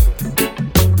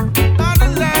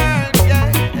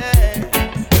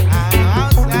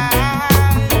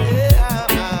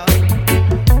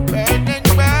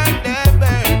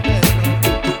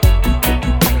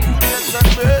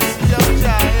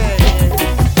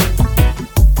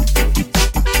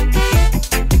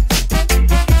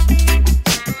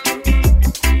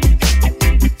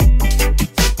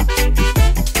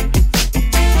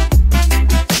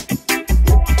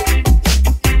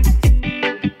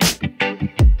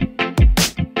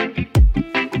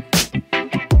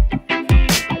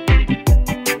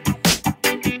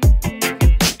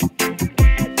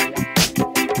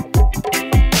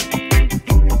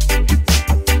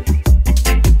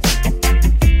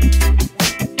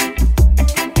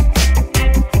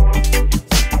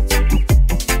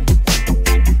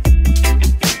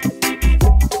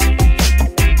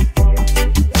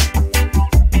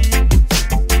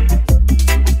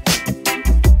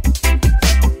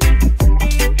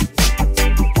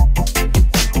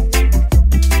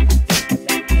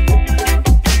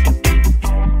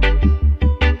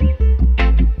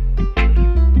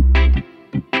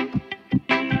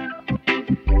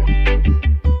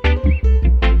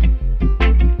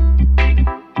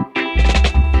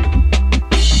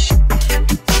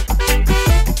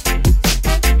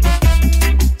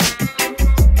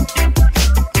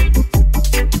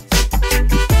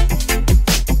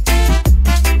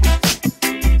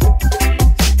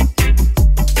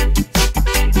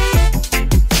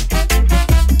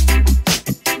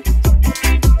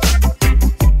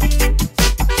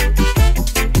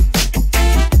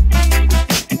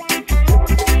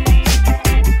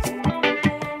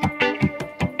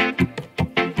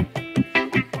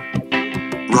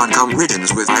 Come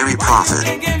riddance with Irie Prophet.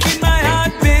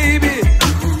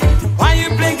 Why you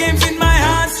play games in my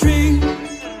heartstring?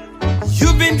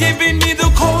 You've been giving me the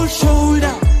cold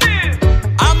shoulder.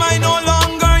 Am I no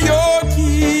longer your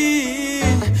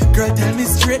king? Girl, tell me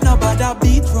straight now about that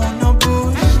beat from the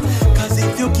bush. Cause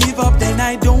if you give up, then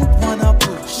I don't wanna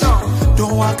push.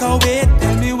 Don't walk away,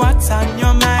 tell me what's on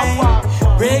your mind.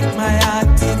 Break my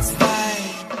heart, it's fine.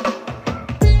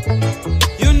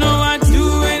 You know I'd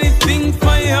do anything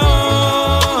for you.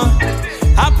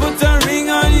 I put a ring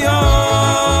on you.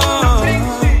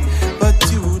 But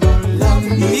you don't love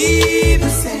me the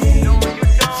same.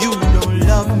 You don't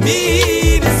love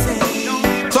me the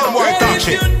same. Some boy talk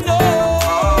shit.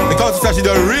 Because it's actually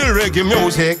the real reggae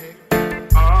music.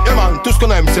 Yeah man, tout ce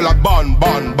qu'on aime c'est la bonne. La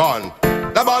bonne.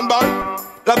 La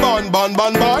bonne.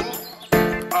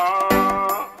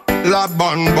 La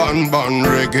bonne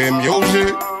reggae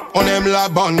music. On aime la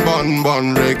bonne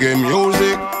reggae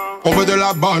music. On veut de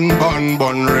la bonne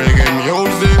reggae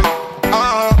music.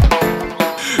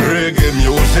 Reggae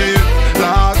music,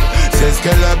 là, c'est ce que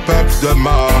le peuple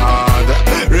demande.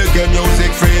 Reggae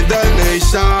music free the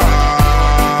nation.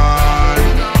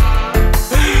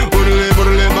 Pour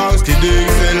les banques qui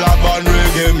disent c'est la bonne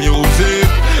reggae music,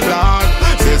 là,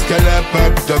 c'est ce que le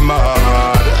peuple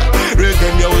demande. Reggae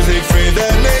music free the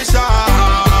nation.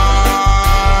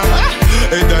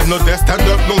 Et de nos destins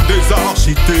devenons des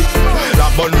architectes. La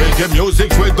bonne reggae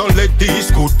music jouée dans les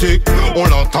discothèques. On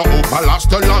l'entend au palace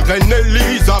de la reine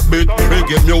Elisabeth.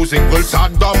 Reggae music brûle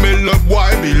Saddam et le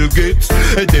bois et Bill Gates.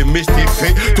 Et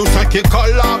démystifie tout ce qui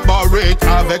collabore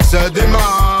avec ce démon.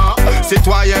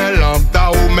 Citoyen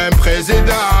lambda ou même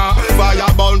président.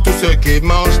 Fireball tous ceux qui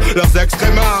mangent leurs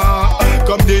excréments.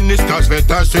 Comme Denis quand je vais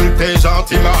t'insulter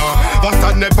gentiment. Parce que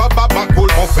ça n'est pas papa cool,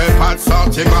 on fait pas de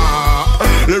sentiments.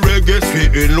 Le reggae suit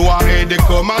une loi et des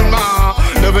commandements.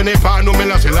 Ne venez pas nous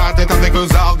mélanger la tête avec vos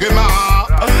arguments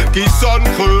qui sonnent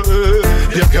creux,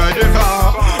 dire que des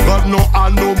vents. Revenons à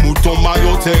nos moutons,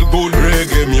 maillot et good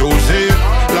reggae music.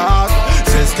 Là,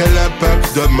 c'est ce que le peuple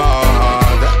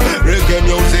demande. Reggae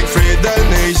music free the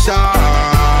nation.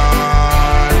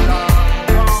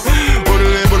 Pour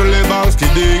les banques qui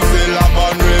disent que c'est la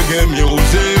bonne reggae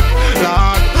music.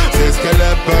 Là, c'est ce que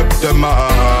le peuple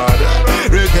demande.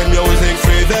 Reggae music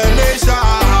free the nation.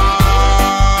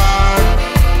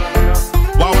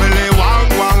 Wawele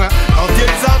wangwa,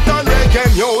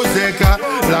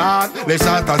 les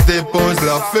chanteurs déposent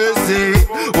leurs fusils.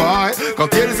 Ouais, quand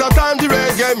ils entendent du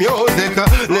reggae music,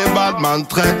 les badman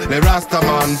traitent les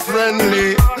rastaman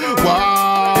friendly.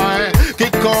 Ouais,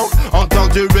 quiconque entend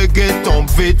du reggae tombe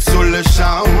vite sous le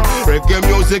charme. Reggae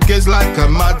music is like a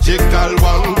magical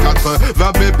one.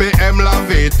 80 BPM la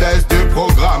vitesse du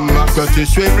programme. Que tu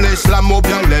suives les slams ou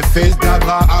bien les fils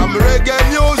d'Abraham. Reggae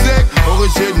music,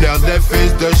 originaire des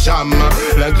fils de Cham.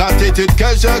 L'ingratitude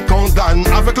que je condamne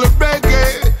avec le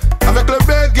reggae. Avec le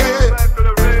reggae.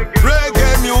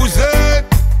 Reggae music,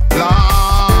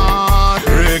 Lord.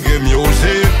 Reggae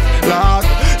music, Lord.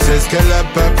 C'est ce que le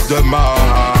peuple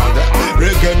demande.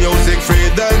 Reggae music free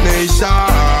the nation.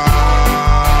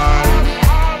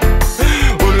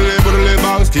 Pour les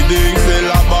banques qui disent c'est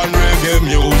la bonne reggae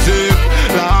music,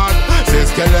 Lord. C'est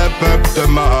ce que le peuple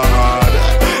demande.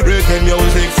 Reggae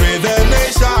music free the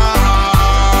nation.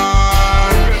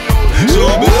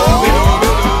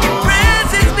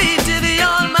 Praises be to the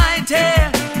Almighty.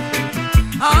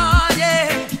 Oh yeah.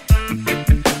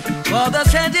 For the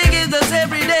strength He gives us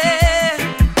every day.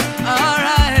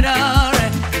 Alright.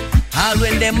 All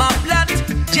when them a plot,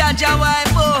 Jaja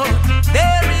wipe out.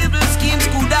 Their evil schemes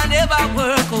coulda never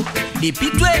work out. The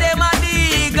pit where them a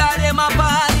dig, them a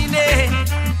fall in it.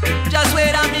 Just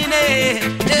wait a minute.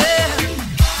 Yeah.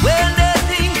 When they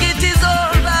think it is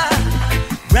over,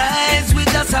 rise, we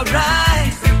just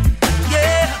arise.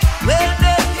 Yeah. When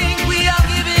they think we are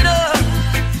giving up,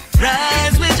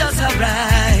 rise, we just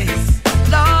arise.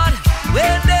 Lord,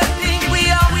 when they think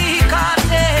we are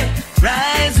weak-hearted,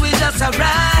 rise, we just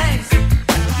arise.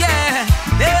 Yeah.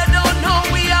 They don't know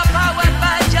we are powered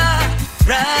by Jah.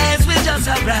 Rise, we just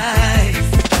arise.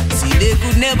 See, they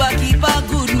could never keep a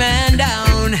good man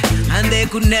down, and they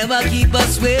could never keep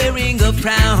us wearing a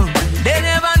frown. They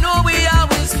never know we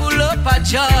always full up of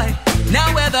joy.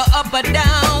 Now whether up or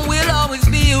down, we'll always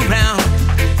be around.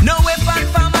 No weapon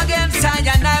formed against I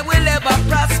and I will ever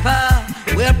prosper.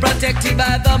 We're protected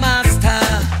by the Master.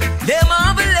 They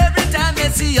marvel every time they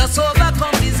see us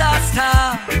overcome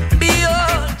disaster.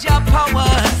 Behold your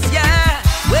powers, yeah.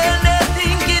 When they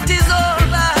think it is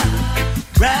over,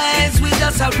 rise, we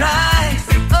just arise.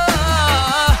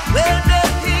 Oh, when they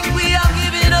think we are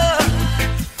giving up,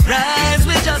 rise,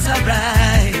 we just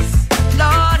arise.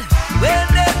 Lord, when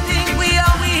they think we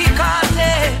are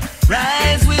weak-hearted,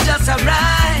 rise, we just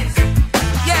arise.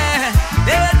 Yeah,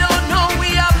 they don't know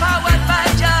we are powered by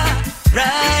Jah.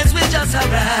 Rise, we just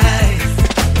arise.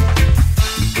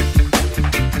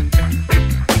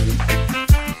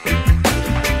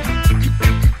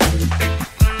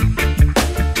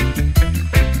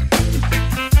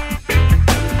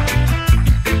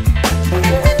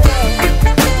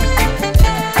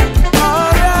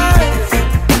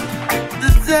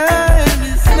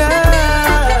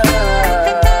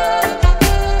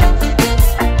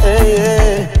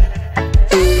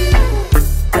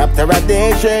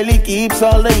 Surely keeps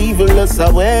all the evilness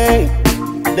away.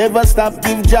 Never stop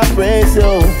give Jah praise,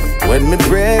 yo. When me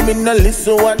pray, me no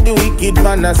listen what the wicked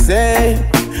man a say.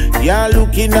 Y'all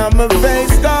looking at my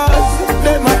face, cause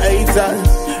them a haters,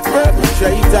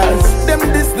 perpetrators. Them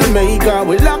this the maker,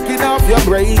 we locking off your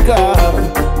breaker.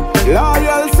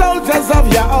 Loyal soldiers of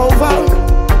Jehovah.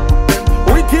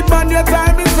 Wicked man, your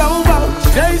time is over.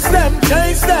 Chase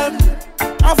them.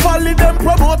 I follow them,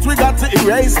 promote, we got to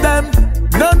erase them.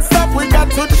 Non-stop, we got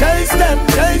to chase them.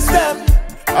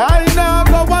 I now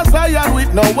go a Zion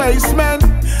with no waste, man.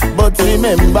 But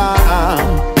remember,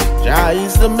 Jah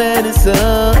is the medicine.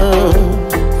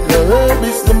 The herb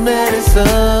is the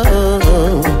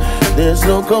medicine. There's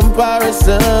no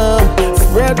comparison.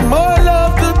 Spread more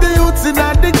love to the youths in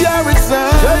the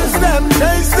garrison.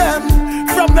 Chase them.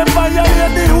 From the fire here,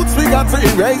 the youths, we got to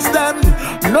erase them.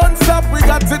 Non-stop, we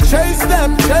got to chase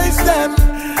them.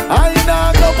 I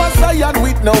now go a Zion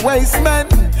with no waste, man.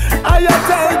 I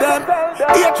tell them,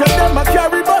 each of them a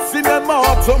carry bus in them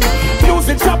autumn.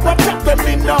 Music chop them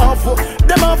enough.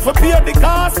 Them off for pay the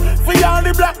cost. For all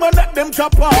the black man that them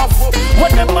chop off.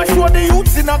 When them a show the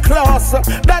youths in a class,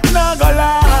 that not go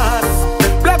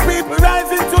last. Black people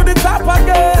rising to the top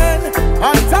again.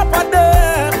 On top of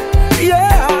them,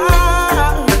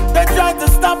 yeah. They try to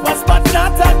stop us but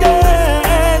not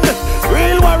again.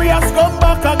 Real warriors come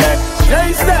back again.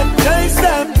 Chase them.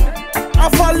 I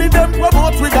follow them,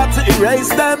 promote, we got to erase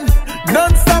them.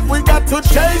 Non-stop, we got to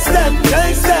chase them.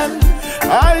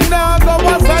 I now go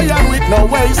a Zion with no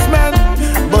waste, man.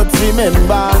 But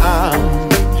remember,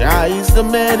 Jah is the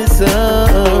medicine.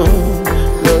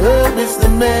 The herb is the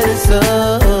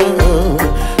medicine.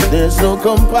 There's no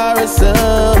comparison.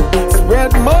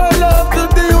 Spread more love to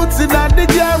the youths in the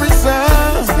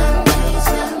garrison.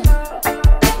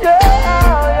 Yeah.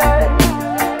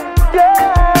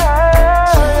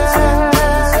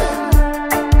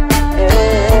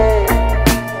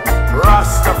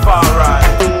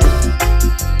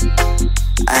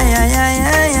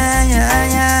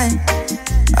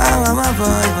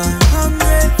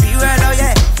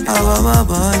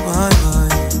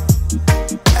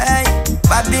 Hey,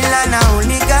 Babylon a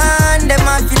hooligan, them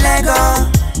a feel like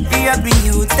free up the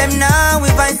youth, them now we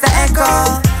voice the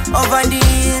echo. Over the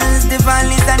hills, the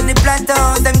valleys and the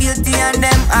plateaus, them guilty and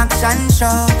them action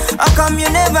show. How come you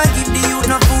never give the youth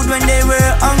no food when they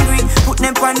were hungry? Put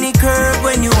them on the curb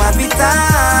when you have it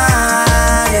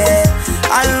hard, yeah.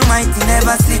 Almighty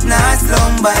never sleep nor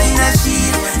slumber in a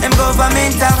sheet. Them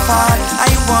government are fall,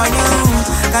 I warn you.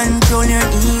 Control your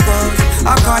egos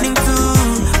according to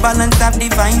balance of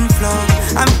divine flow.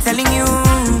 I'm telling you,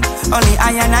 only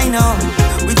I and I know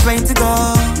which way to go.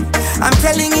 I'm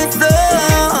telling you so.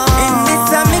 In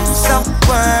this a mix up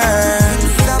world,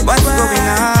 what's going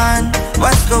on?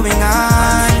 What's going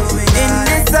on? In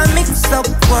this a mix up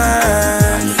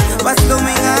world, what's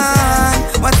going on?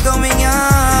 What's going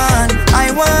on?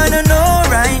 I wanna know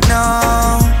right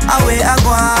now. Away I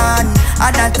gone,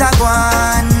 a that I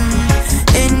gone.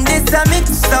 In this a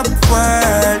mix up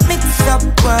world,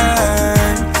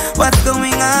 what's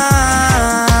going on?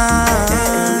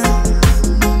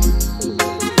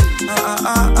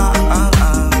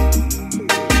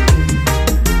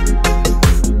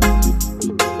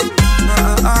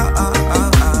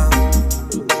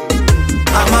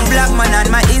 I'm a black man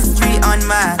and my history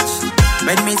unmatched.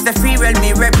 When Mr. Free Real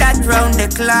me rep that round the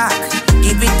clock.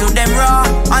 Give it to them raw,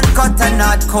 uncut and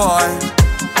hardcore.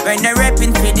 When they're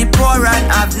repping for the poor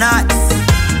and have nots.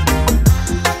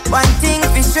 One thing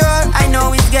for sure, I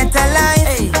know it's get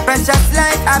alive. Precious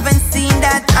life, haven't seen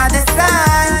that other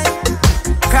side.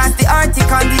 Cross the Arctic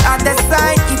on the other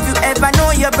side. If you ever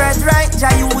know your birthright,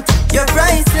 youth, you're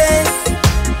priceless.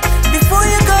 Before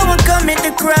you go and commit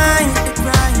the crime,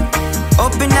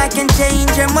 hoping I can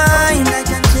change your mind.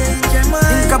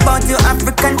 Think about your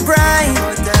African pride.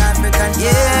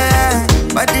 Yeah,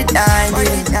 what did I do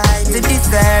to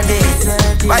deserve this?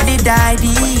 What did I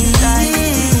do?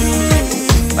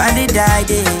 What did I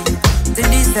do to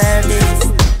deserve this?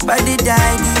 What did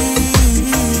I do?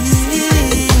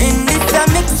 In this a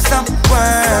mix-up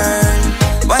world,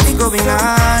 what's going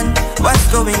on? What's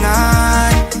going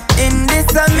on? In this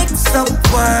a mix-up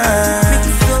world,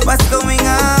 what's going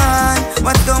on?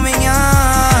 What's going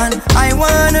on? I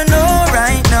wanna know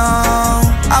right now.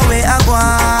 Away I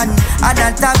gone, a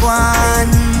that I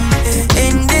gone.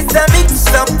 In this a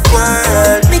mix-up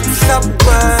world,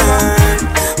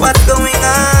 what's going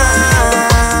on?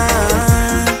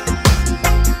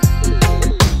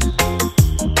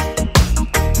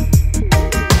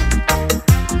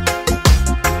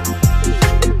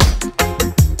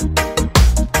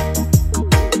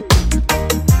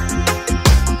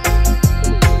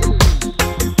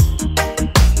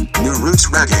 New roots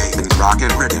reggae and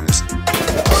rockin' rhythms.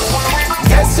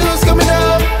 Guess who's coming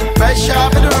up? Fresh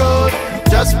off of the road,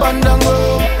 just bun down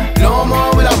room, no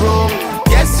more will I roam.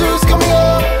 Guess who's coming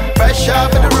up? Fresh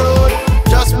off of the road,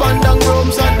 just bun down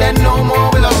room, so then no more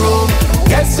will I roam.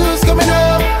 Guess who's coming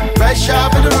up? Fresh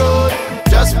off of the road,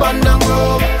 just bun down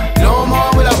room, no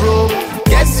more will I roam.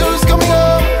 Guess who's coming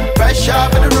up? Fresh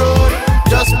off of the road,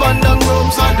 just bun down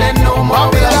room, so then no more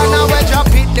will I roam. Now where drop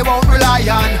it, they won't rely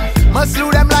on. Must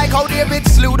slew them like how David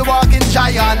slew the walking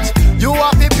giant. You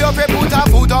have to pure put a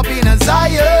foot up in a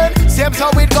Zion. Same how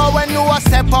it go when you a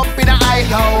step up in a high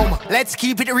home. Let's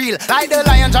keep it real, like the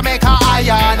lion Jamaica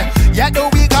iron. Yet the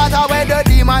weak heart are where the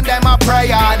demon them a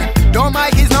prayin'. Don't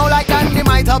mind he's now like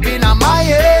dynamite up in a my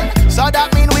head. So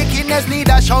that mean wickedness need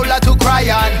a shoulder to cry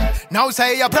on. Now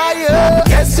say a prayer.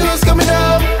 Guess who's coming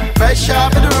up? Fresh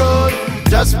off of the road,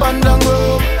 just bun down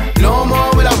room, no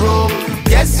more will I roam.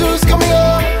 Guess who's coming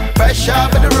up? Fresh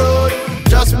off of the road,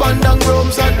 just bun down room,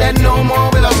 so then no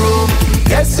more will I roam.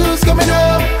 Guess who's coming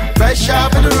up? Fresh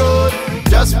off of the road,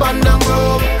 just bun down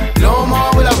room, no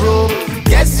more will I roam.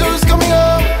 Guess who's coming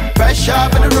up? Fresh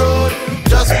off of the road,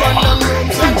 just bun down room,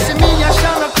 so see me a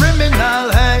shall a criminal,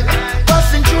 hey.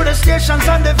 Passing through the stations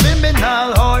on the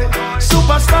criminal, hoy.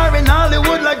 Superstar in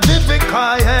Hollywood like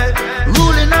Vivica, hey.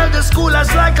 Ruling all the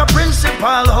schoolers like a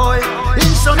principal, hoy.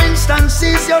 In some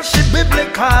instances, yo, she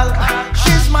biblical.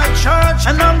 She's my church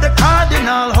and I'm the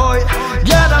cardinal, hoy.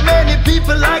 Gather many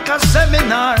people like a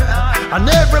seminar. And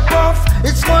every puff,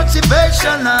 it's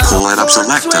motivational. Pull it up,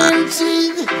 selector. 20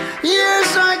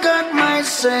 years I got my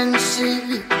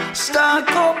sensi. Stock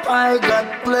up, I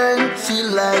got plenty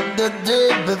like the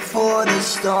day before the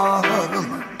storm.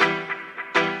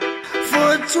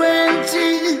 For 20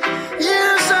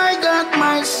 years I got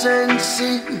my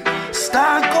sensi.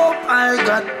 Stock up, I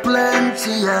got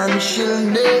plenty and she'll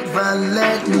never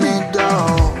let me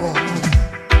down.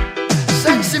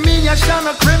 Sexy me, I shall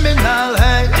a criminal,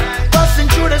 hey. Passing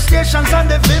through the stations on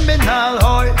the Viminal,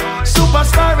 hoy.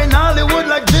 Superstar in Hollywood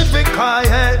like Vivica,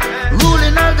 yeah.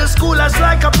 Ruling all the schoolers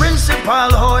like a principal,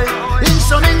 hoy. In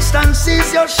some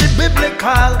instances, yo, she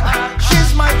biblical.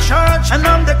 She's my church and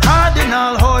I'm the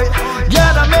cardinal, hoy.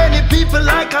 Gather many people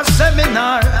like a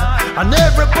seminar. And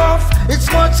every puff, it's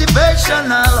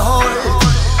motivational, hoy.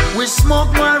 We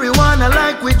smoke marijuana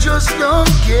like we just don't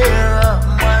care.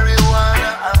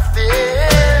 Marijuana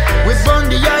affair. We burn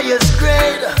the highest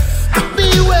grade.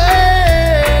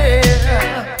 Beware.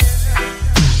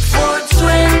 For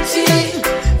 20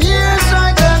 years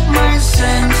I got my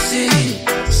sensi.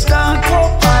 Skunk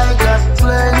up, I got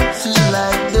plenty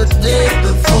like the day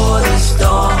before the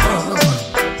storm.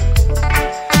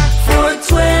 For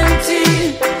 20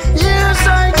 years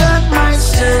I got my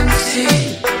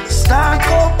sensi. Skunk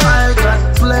up, I got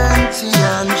plenty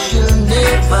and she'll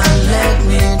never let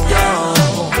me down.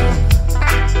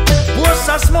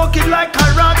 I smoke it like a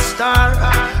rock star.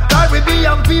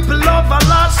 Caribbean people love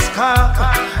Alaska.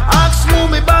 Ask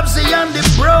Moomy Babsy and the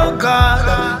bro god.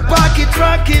 Pocket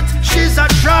rocket, she's a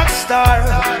track star.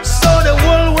 So the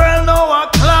whole world know a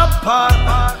clapper.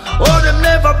 Oh, them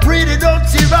never pretty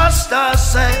dirty Rasta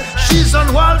say. She's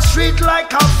on Wall Street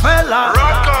like a fella.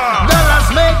 Dollars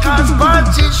make us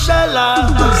party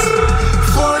shellers.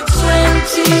 For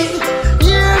 20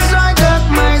 years I got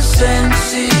my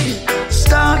sensi.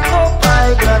 Start up,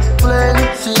 I got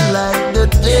plenty like the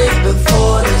day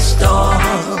before the storm.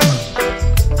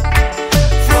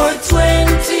 For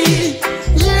 20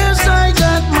 years I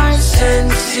got my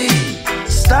sensi.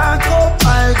 Start up,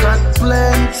 I got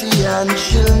plenty and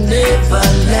she'll never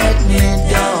let me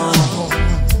down.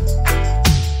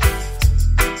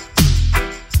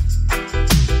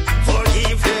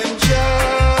 Forgive them,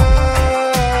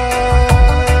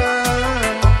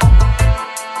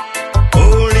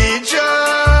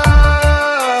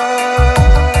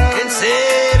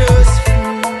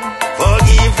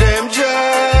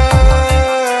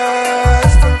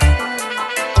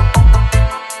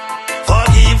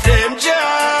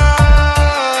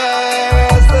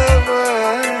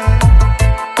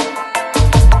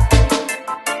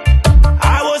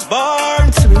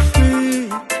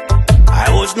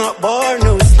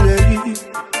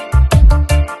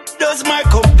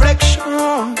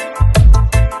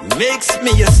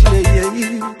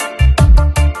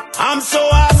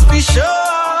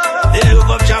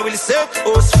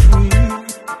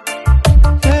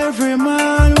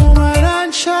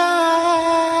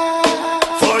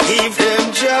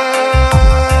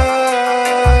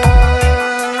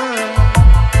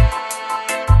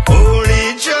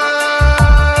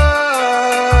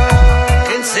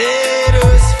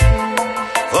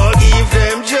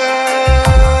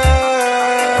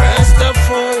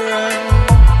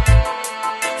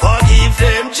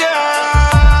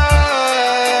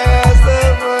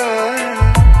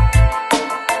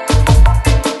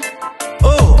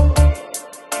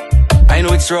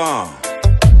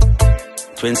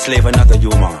 to enslave another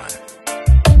human,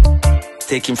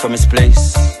 take him from his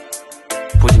place,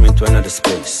 put him into another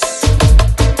space.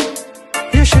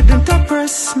 You shouldn't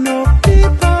oppress no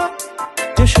people.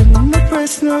 You shouldn't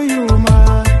oppress no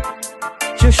human.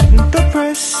 You shouldn't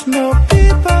oppress no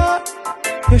people.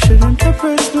 You shouldn't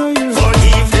oppress no human.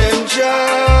 Forgive them,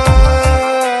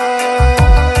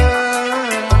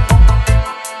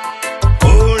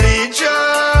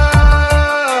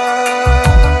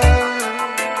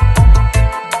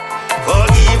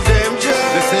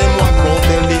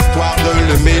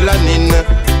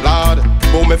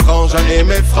 mes frangins et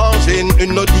mes frangines,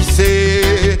 une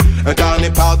odyssée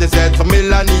incarnée par des êtres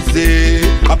mélanisés,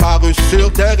 apparus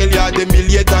sur terre il y a des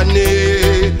milliers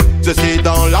d'années. Ceci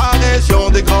dans la région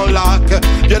des Grands Lacs,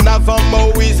 bien avant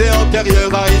Moïse et antérieur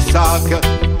à Isaac.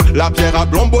 La pierre à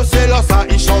Blombo, Sélos à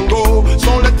Ishango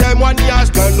sont les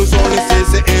témoignages que nous ont laissés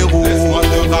ces héros. Laisse-moi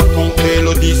te raconter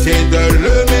l'odyssée de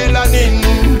le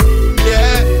mélanine,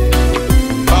 yeah.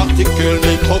 Particule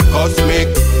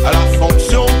microcosmique à la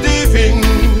fonction divine.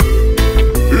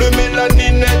 Le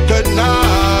mélanine est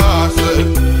tenace,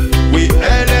 oui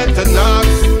elle est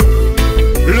tenace.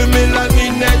 Le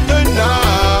mélanine est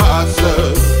tenace,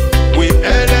 oui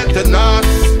elle est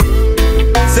tenace.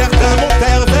 Certains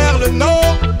montèrent vers le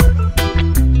nord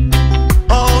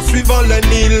en suivant le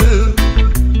Nil.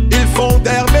 Ils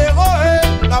fondèrent Méroé,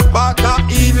 la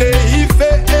Bataille.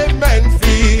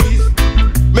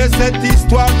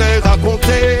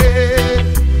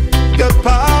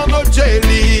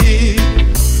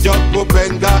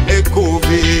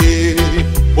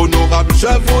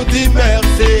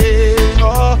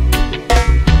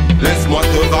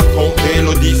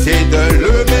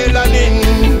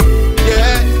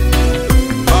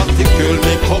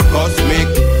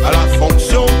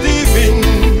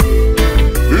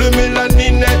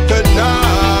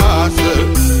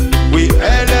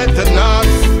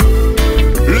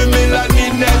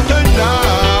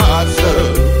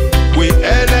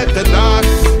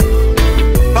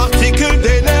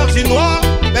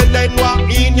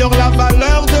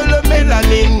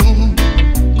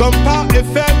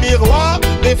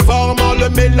 le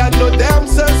mélanoderme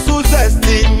se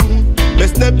sous-estime. Mais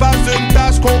ce n'est pas une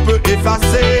tâche qu'on peut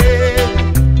effacer.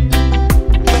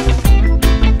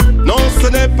 Non, ce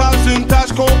n'est pas une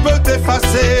tâche qu'on peut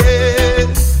effacer.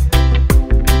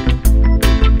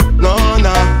 Non,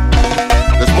 non.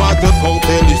 Laisse-moi te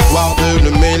conter l'histoire de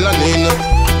le mélanine.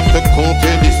 Te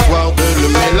conter l'histoire de le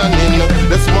mélanine.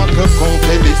 Laisse-moi te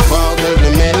conter l'histoire de le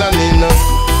mélanine.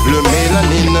 Le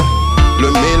mélanine, le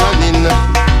mélanine.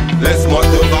 Laisse-moi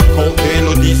te raconter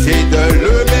l'odyssée de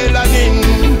le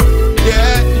mélanine.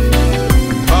 Yeah.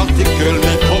 Particule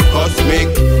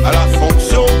microcosmique à la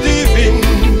fonction divine.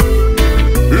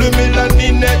 Le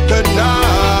mélanine est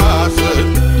tenace.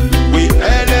 Oui,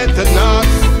 elle est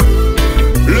tenace.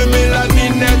 Le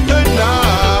mélanine est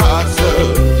tenace.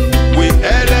 Oui,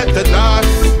 elle est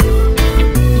tenace.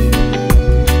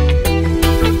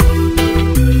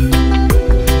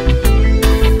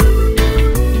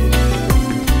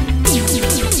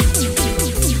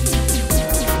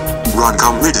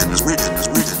 Roncom Riddens with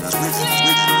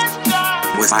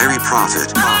Irie Prophet.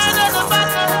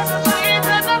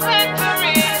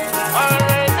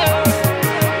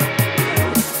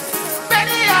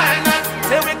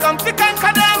 Say we come to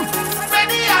conquer them.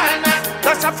 Ready or not,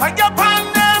 just a fire upon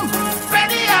them.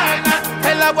 Ready or not,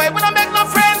 tell a boy we don't make no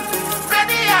friends.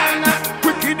 Ready or not,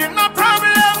 wicked is no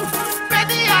problem.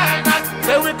 Ready or not,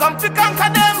 say we come to conquer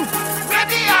them.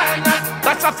 Ready or not,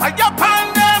 just a fire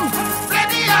upon them.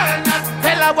 Ready or not,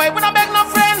 tell a boy we don't make no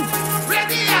friends.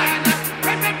 Ready or not,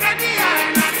 ready or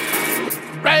not.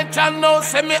 Right and now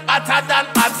say me hotter than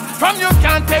hot. From you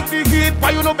can't take the heat,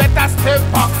 but you know better step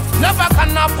back. Never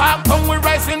gonna park, come we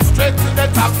rising straight to the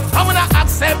top. I wanna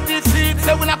accept defeat,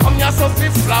 say when I come here so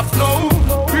flip-flop, no.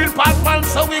 Real bad man,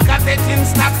 so we got it in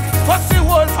stock. What's the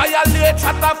whole fire late,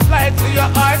 try to fly to your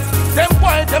heart. Them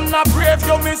boy, them not brave,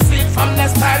 you miss it from the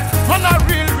start. When a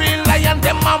real lion,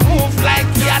 them a move like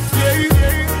cat,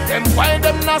 yeah. Them boy,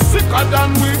 them not sicker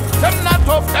than we. Them not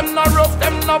tough, them not rough,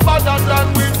 them not badder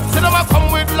than we. See them a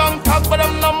come with long talk, but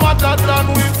them not madder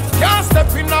than we. Can't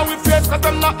step in our face, cause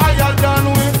them not higher than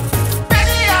we.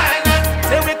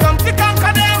 Say we come to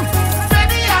conquer them.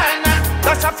 Ready or not,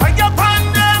 dash a fire upon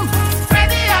them.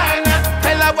 Ready or not,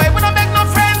 tell a boy we don't make no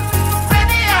friends.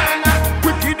 Ready or not,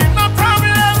 wicked is no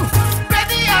problem.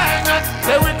 Ready or not,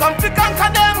 say we come to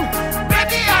conquer them.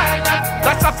 Ready or not,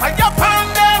 dash a fire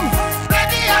upon them.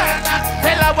 Ready or not,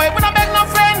 tell a boy we don't make no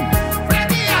friends.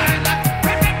 Ready or not,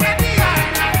 ready or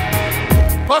not.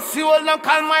 Cause you all don't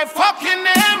call my fucking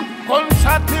name.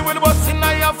 Gunshot me with what's in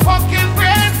your fucking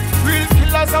brain. Real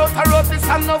killers out the road, this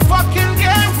and no fucking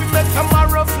game. We make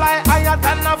tomorrow fly higher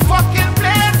than a fucking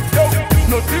plane. Yo,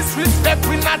 no disrespect,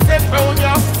 we not take round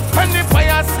ya. When the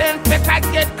fire sent, better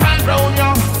get calm round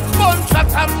ya. Gunshot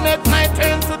and make my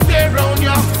turn to tear round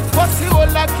ya. Pussy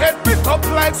all I get pick up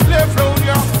like slave round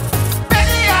ya.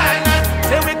 Ready or not,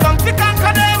 say we come to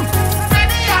conquer them.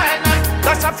 Ready or not,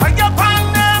 dash a fire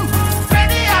upon them.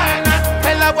 Ready or not,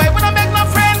 tell a boy we don't make no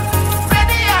friends.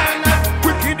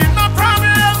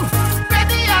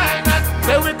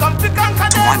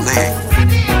 One leg.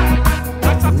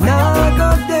 Now go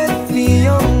dead me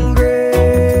hungry.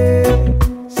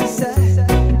 She said,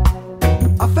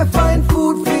 I fi find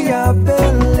food for your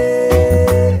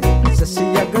belly. So she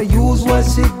a go use what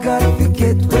she got to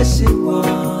get where she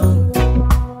want.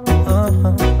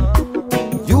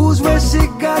 Use what she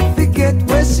got to get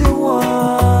where she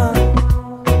want.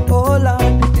 Oh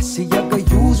Lord, you see a go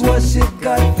use what she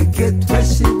got to get where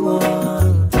she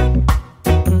want.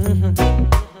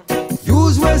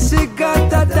 She got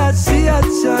that she a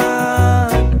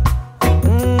chan.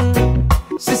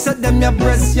 She said them your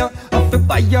breast young. I fi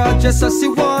buy your dress so she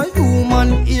want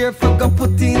human ear for go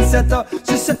put in setter.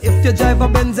 She said if you drive a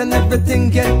Benz and everything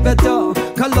get better.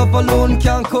 Cause love alone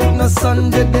can't cook no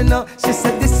Sunday dinner. She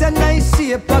said this a nice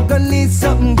shape, I gonna need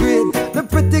something great. The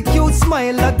pretty cute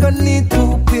smile, I gonna need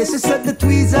toothpaste. She said the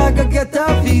tweezers, I gonna get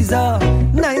a visa.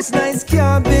 Nice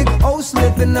car, big house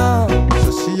living up.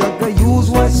 So she a gonna use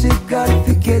what she got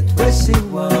to get where she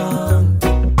want.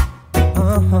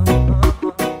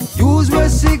 Use what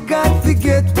she got to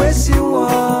get where she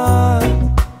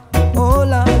want. Oh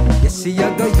Lord, yeah, she a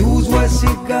gonna use what she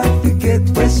got to get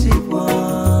where she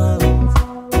want.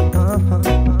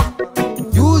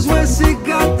 Use what she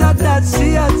got that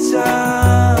she a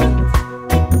chant.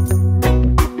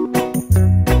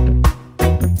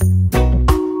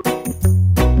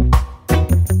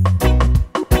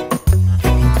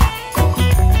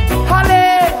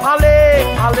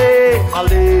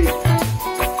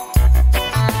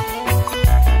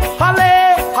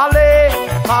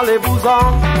 Allez-vous-en,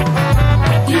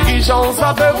 dirigeants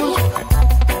aveugles,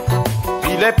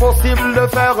 il est possible de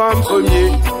faire un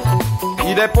premier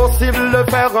Il est possible de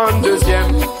faire un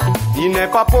deuxième. Il n'est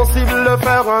pas possible de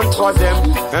faire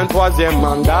un troisième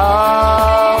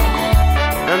mandat.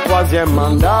 Un troisième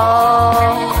mandat.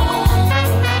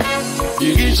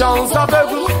 Dirigeants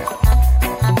aveugles.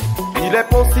 Il est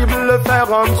possible de faire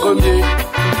un premier.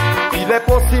 Il est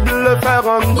possible de faire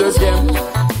un deuxième.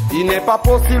 Il n'est pas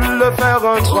possible de faire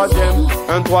un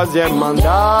troisième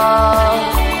mandat.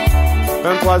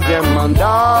 Un troisième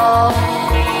mandat.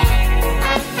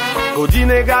 Trop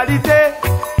d'inégalité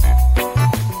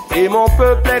et mon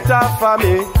peuple est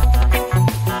affamé.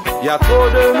 Y a trop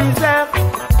de misère,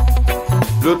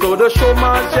 le taux de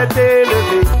chômage est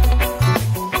élevé.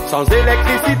 Sans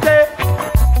électricité,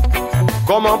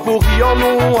 comment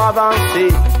pourrions-nous avancer?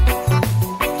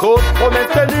 Trop de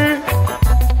promesses tenues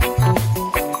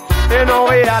et non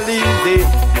réalisées.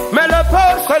 Mais le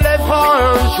peuple se lèvera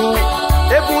un jour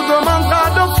et vous demandera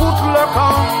de foutre le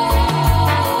camp.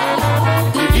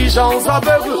 Dirigeants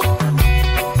aveugles,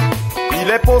 il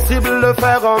est possible de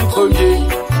faire un premier.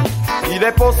 Il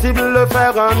est possible de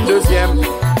faire un deuxième.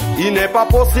 Il n'est pas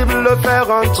possible de faire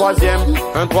un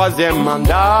troisième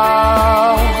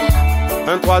mandat.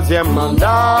 Un troisième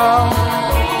mandat.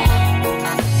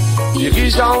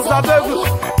 Dirigeants aveugles,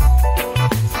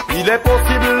 il est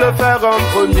possible de faire un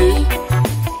premier.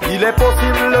 Il est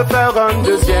possible de faire un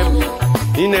deuxième.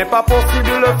 Il n'est pas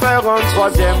possible de faire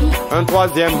un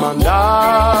troisième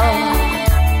mandat.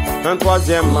 Un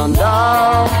troisième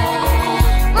mandat.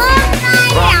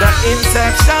 From the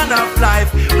inception of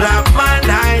life, black man,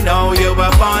 I know you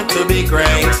were born to be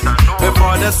great.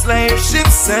 Before the slave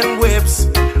ships and whips,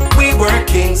 we were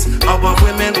kings, our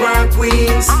women were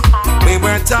queens. We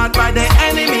were taught by the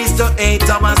enemies to hate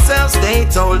ourselves. They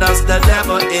told us the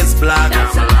devil is black.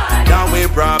 Now we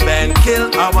rob and kill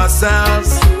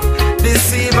ourselves,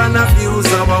 deceive and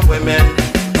abuse our women.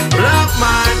 Black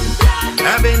man,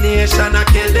 every nation I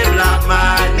kill the black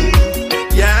man.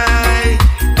 Yeah,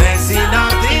 they see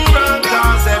nothing wrong,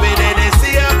 cause every day they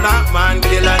see a black man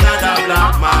kill another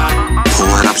black man.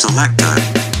 Pull it up selector.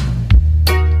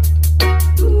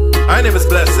 My name is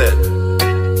Blessed.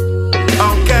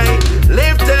 Okay,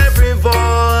 lift every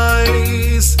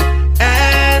voice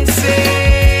and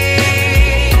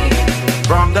sing.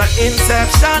 From the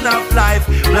inception of life,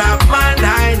 black man,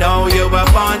 I know you were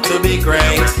born to be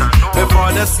great.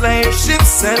 Before the slave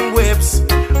ships and whips,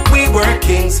 we were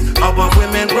kings, our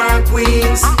women were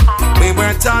queens. We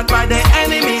were taught by the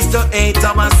enemies to hate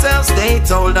ourselves. They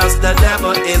told us the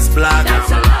devil is black.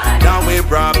 Now we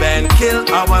rob and kill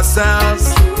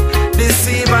ourselves,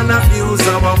 deceive and abuse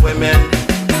our women.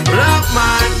 Black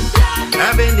man,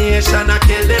 every nation I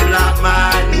kill the black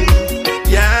man.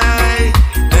 Yeah,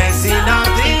 they see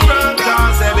nothing wrong,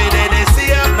 cause every day they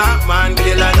see a black man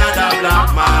kill another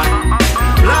black man.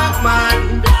 Black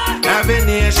man, every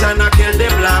nation I kill the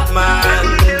black man.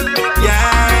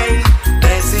 Yeah,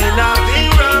 they see nothing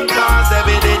wrong, cause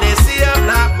every day they see a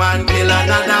black man kill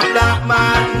another black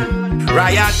man.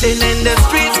 Rioting in the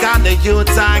streets, got the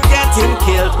youths are getting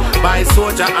killed by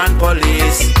soldier and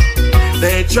police.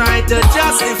 They try to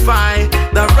justify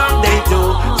the wrong they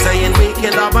do, saying we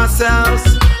kill ourselves.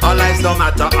 Our lives don't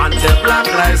matter until Black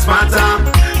Lives Matter.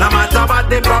 No matter what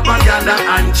the propaganda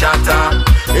and chatter.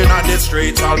 In the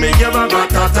streets, all me give a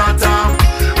rat-a-ta-ta.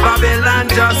 Babylon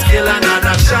just kill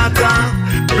another shatter.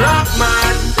 Black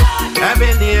man,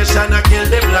 every nation I kill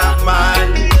the black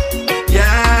man.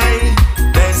 Yeah,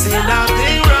 they see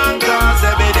nothing wrong, cause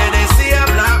every day they see a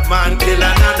black man kill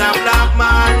another black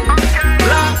man.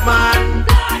 Black man,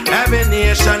 every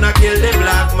nation I kill the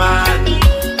black man.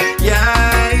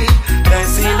 Yeah, they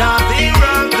see nothing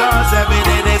wrong, cause every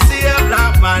day they see a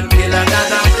black man kill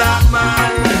another black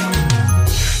man.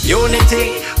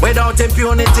 Unity without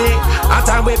impunity. At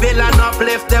time we build and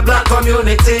uplift the black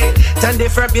community. 10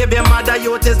 different baby mother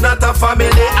youth is not a family.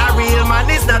 A real man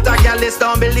is not a girl,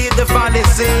 don't believe the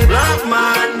fallacy. Black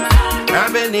man,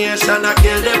 every nation I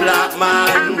kill the black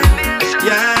man.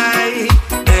 Yeah,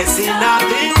 they see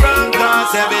nothing wrong,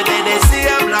 cause every day they see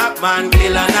a black man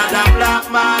kill another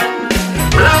black man.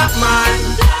 Black man,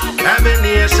 every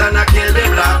nation I kill the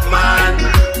black man.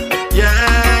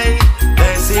 Yeah,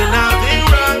 they see nothing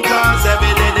wrong, cause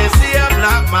every day they see a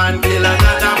black man kill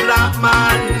another black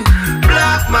man.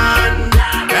 Black man,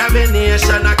 every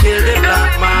nation I kill the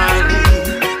black man.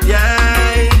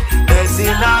 Yeah, they see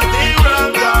nothing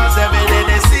wrong, cause every day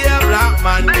they see a black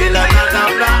man kill another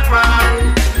black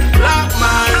man. Black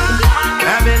man,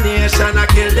 every nation I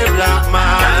kill the black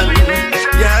man.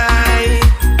 Yeah,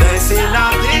 they see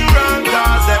nothing wrong,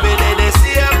 cause every day they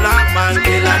see a black man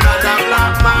kill another black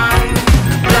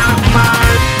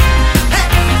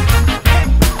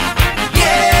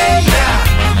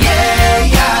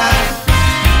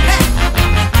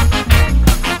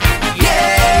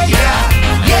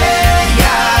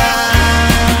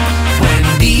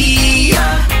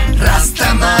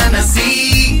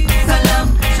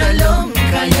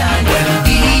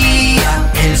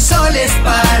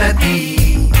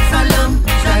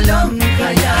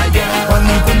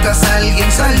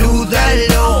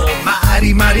salúdalo.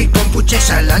 Mari, maricón, puche,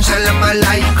 shalom, shalom,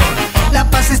 alaikum. La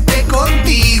paz esté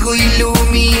contigo,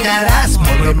 iluminarás.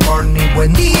 Morning, morning,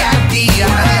 buen día, día.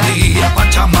 Buen día,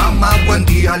 Pachamama, buen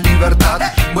día, libertad.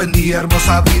 Buen día,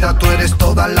 hermosa vida, tú eres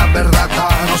toda la verdad.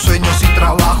 Danos sueños y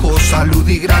trabajo, salud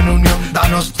y gran unión.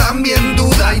 Danos también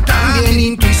duda y también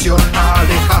intuición.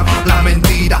 Alejar la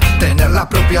mentira, tener la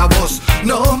propia voz.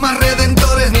 No más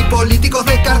redentores ni políticos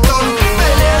de cartón.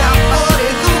 Pelea por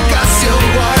educación,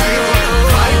 warrior,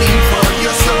 fighting for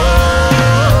your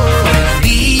soul. Buen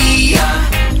día,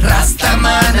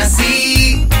 Rastaman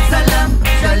así. Salam,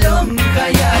 shalom,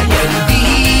 hayaya. Buen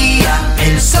día,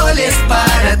 el sol es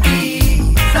para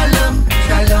ti. Salam,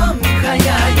 shalom,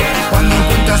 hayaya. Cuando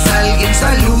encuentras a alguien,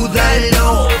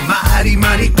 salúdalo. Mari,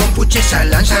 maricón, puche,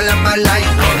 shalom, shalom,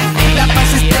 alaikum. La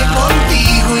paz esté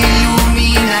contigo,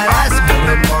 iluminarás.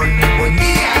 Morning, morning, buen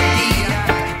día, día.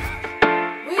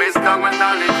 Wisdom and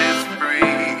knowledge is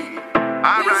free.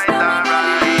 Alright,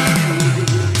 alright.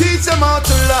 Teach them how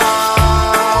to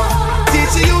love.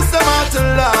 Teach the youth them how to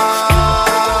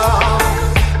love.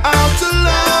 How to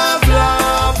love,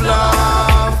 love,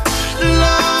 love.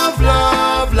 Love,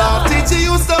 love, love. Teach the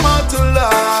youth them how to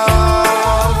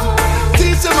love.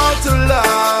 Teach them how to love.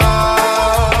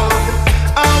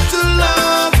 How to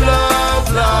love, love,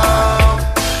 love.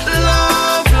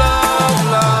 Love, love,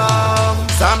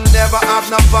 love. Some never have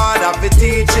no father for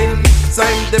teaching. So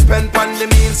him depend on the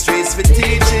mean streets for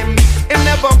teach him. Him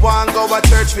never want go a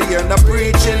church for hear no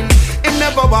preaching. Him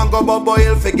never want go but boy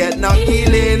he'll forget no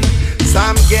healing.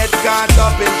 Some get caught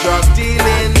up in drug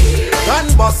dealing, gun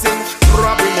busting,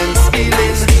 robbing and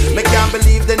stealing. Me can't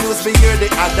believe the news we hear the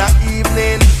other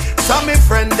evening. Some me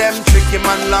friend them trick him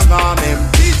and long arm him.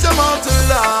 Teach them how to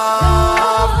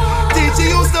love. Teach the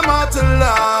youth them how to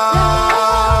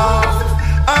love.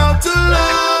 How to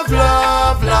love,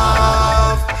 love,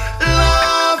 love.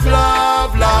 Love,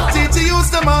 love, love. Teach the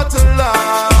youth them how to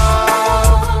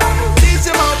love. Teach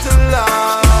them how to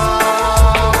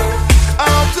love.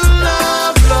 How to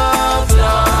love, love,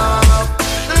 love.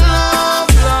 Love,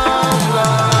 love,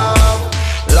 love.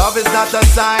 Love is not a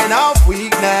sign of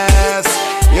weakness.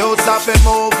 Youths have to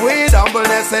move with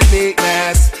humbleness and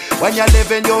meekness. When you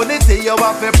live in unity, you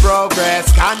have to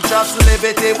progress. Conscious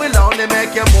liberty will only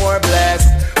make you more blessed.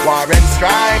 War and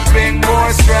strife bring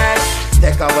more stress.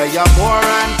 Take away your more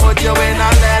and put you in a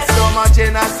less. So much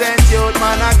innocent youth,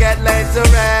 man, I get laid to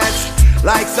rest.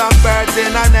 Like some birds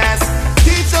in a nest.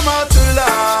 Teach them how to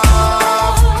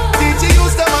love. Teach the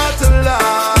youth them how to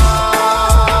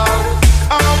love.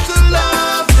 How to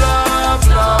love, love,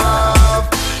 love.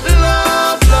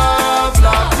 Love, love,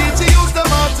 love. Teach the youth them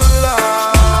how to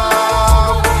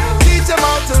love. Teach them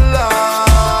how to love.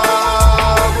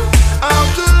 How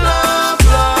to love,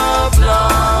 love,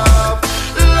 love.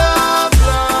 Love,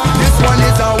 love. This one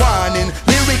is a warning,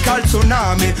 lyrical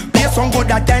tsunami. Pay some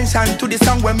good attention to the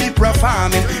song when me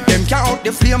performing. Them can't out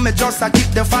the flame, me just a keep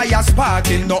the fire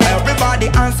sparking. Now everybody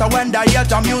answer when they hear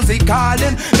the music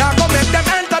calling. Now go make them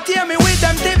entertain me with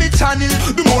them TV channel.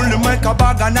 The only make a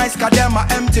bag of nice, cause them a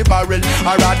empty barrel.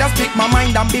 I rather speak my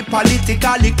mind and be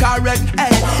politically correct.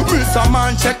 Hey, Mr.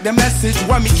 Man, check the message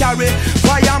when me carry.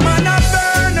 Fireman a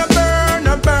burn, a burn,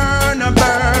 a burn, a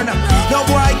burn. No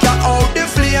boy can out the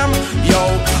flame. Yo,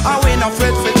 I win a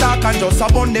fret for talk and just a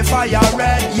burn the fire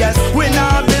red. Yes, we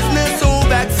not business who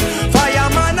vex.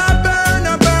 Fireman a burn,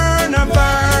 a burn, a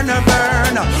burn, a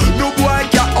burn. No boy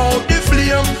can out the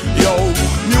flame. Yo,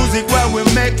 music where we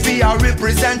make fear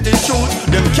represent the truth.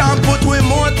 Them can't put we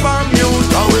mouth on mute.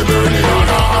 Now we burning on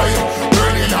the high,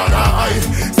 burning on the high.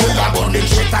 Still a burn the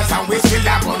shitters and we still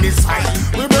a burn the side.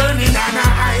 We burning on the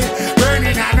high,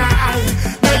 burning on the high.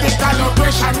 Medical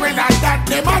operation when I that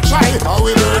them a try. Now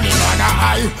we burning on the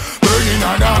high, burning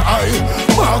on the high.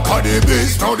 Mark of the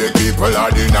beast, now the people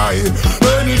are deny.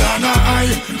 Burning on the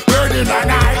high, burning on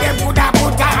the high. Them put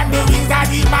on the wings of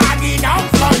the body now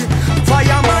fly.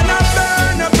 Fireman a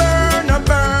burn, a burn, a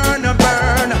burn, a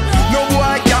burn. No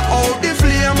boy can out the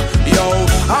flame. Yo,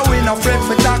 I win a fret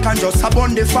for talk and just a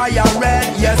burn the fire red.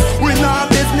 Yes, we not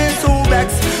business who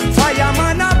vex.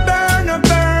 Fireman a burn, a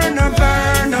burn, a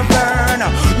burn, a burn.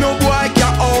 No boy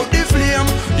can out the flame.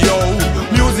 Yo,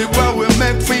 music where we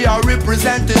make fear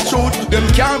represent the truth. Them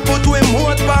can't put we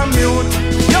mouth on mute.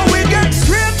 Yo, we get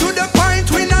straight to the point,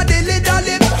 we not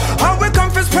dilly-dally. And we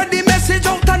come to spread the message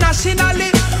out nationally.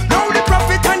 Now the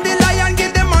prophet and the lion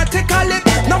give them article.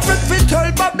 No fit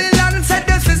tell Babylon said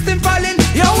the system falling.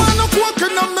 You wanna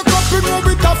walking on the cup and move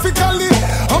it ethically.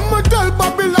 I'ma tell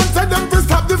Babylon said them to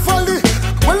stop the folly.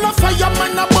 Well a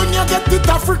fireman a burn you get it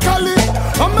Africally.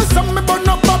 I'ma send me burn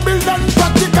up Babylon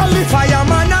practically.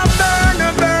 Fireman a burn, a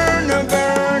burn, a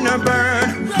burn, a burn.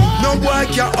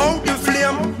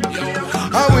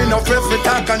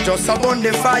 just a burn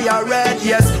the fire red.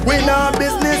 Yes, we no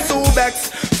business to vex.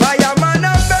 Fireman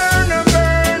a burn, a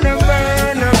burn, a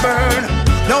burn, a burn.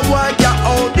 No boy get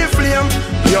out the flame.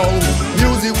 Yo,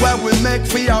 music where we make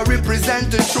fear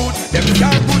represent the truth. Them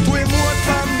can't put we more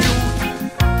from you.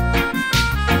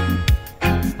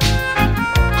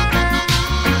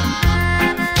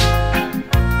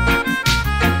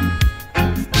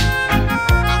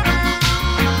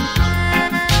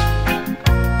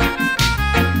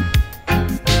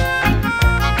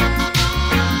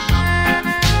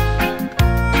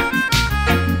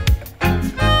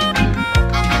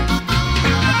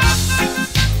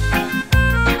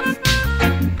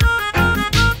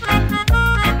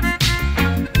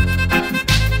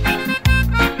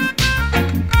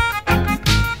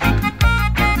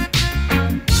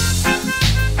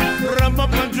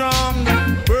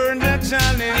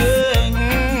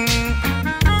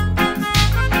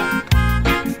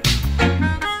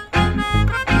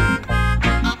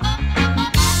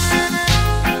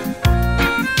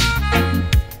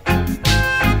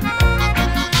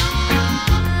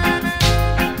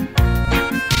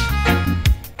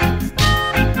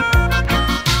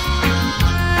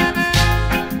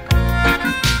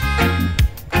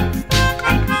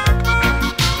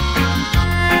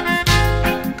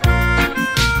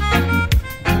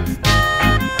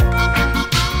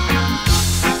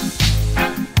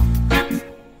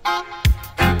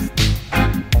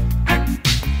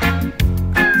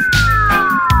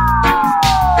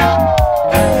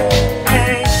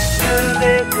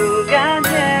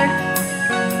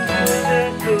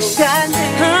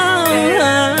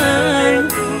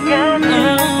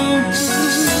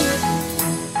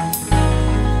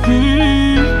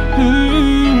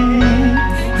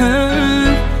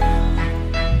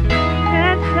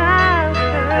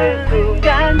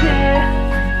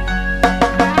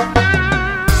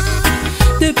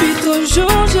 Depuis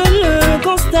toujours je le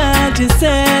constate, j'ai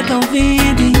cette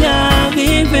envie d'y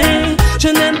arriver. Je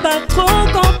n'aime pas trop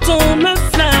quand on me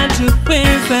flatte, je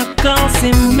préfère quand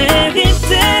c'est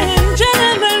mérité. Je ne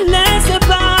me laisse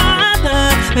pas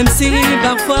abattre, même si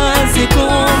parfois c'est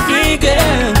compliqué.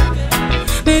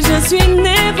 Mais je suis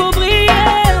né pour briller,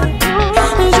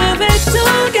 je vais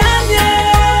tout gagner.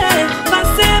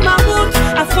 Passer ma route,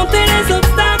 affronter les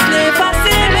obstacles,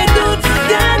 effacer les doutes,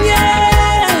 gagner.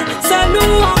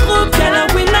 Salut en groupe, quelle la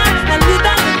winner, la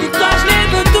leader, et toi je les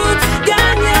veux toutes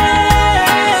gagner.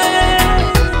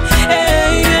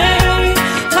 Hey, hey,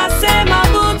 tracer ma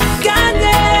route,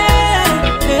 gagner.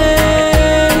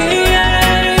 Hey,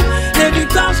 hey, les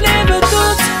victoires je les veux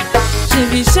toutes. Je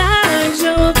vis chaque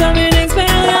jour comme une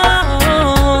expérience.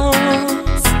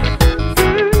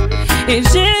 Et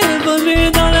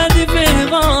j'évolue dans la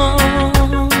différence.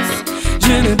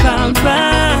 Je ne parle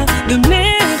pas de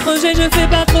mes projets, je fais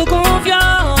pas trop confiance.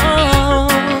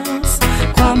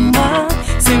 Crois-moi,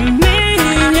 c'est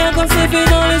meilleur quand c'est fait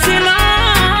dans le silence.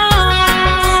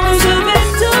 Je vais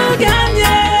tout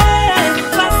gagner,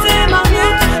 passer ma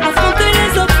route, affronter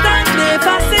les obstacles,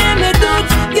 effacer mes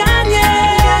doutes, gagner.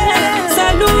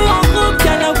 Salut en groupe,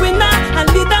 y'a la winner, un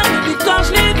leader, les victoires,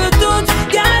 je les veux toutes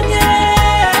gagner.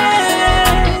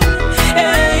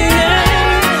 Hey,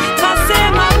 hey, tracer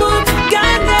ma route,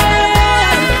 gagner.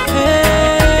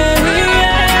 Hey,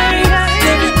 hey,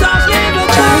 les victoires, je les veux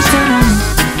toutes.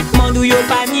 Mandou yo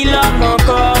pa ni l'homme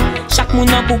encore. Chaque moun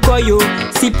an pou koyo.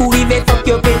 Si pour rive fok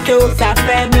yo pete ou sa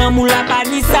faible, l'an mou la pa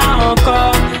ni sa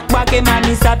encore. Bois que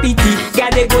mami sa piti,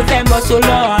 gade go tembo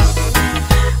solo.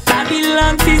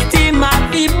 Babylon system ma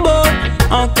pibo.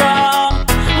 Encore,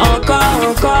 encore,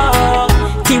 encore.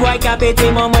 Ti boy ka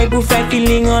pete maman pou faire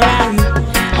feeling en la rue.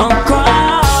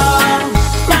 Encore.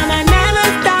 Mama never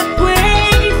stop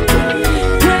praise,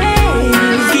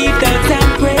 praise. Give thanks and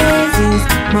praises.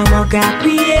 Maman ka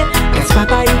prier, cause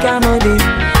papa y ka mande.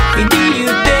 We do you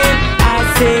then I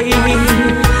say.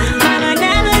 Mama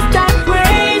never stop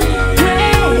praise,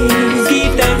 praise.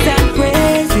 Give thanks and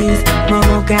praises.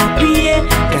 Maman ka prier,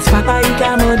 cause papa y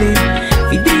ka mande.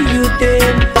 We do you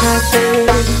then I say.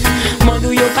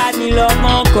 Mandou yo pa ni l'homme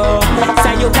encore.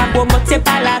 Ça yo ka promote, c'est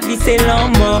pas la vie, c'est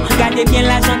l'homme mort. Gardez bien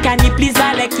l'argent qu'a ni plus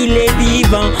avec qu'il est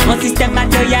vivant. Un système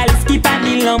matérialiste qui pas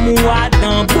ni l'homme ou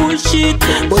dans bullshit.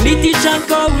 Politician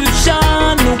corruption.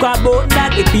 Nous ka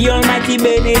bondat et puis almighty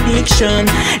benediction.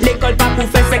 L'école pas pour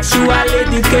faire sexual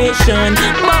education.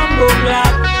 Mambo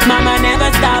clap, mama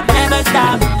never stop, never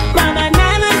stop. Mama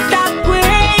never stop,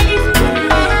 praise,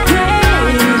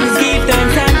 praise. Give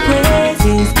thanks and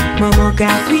praises. Maman ka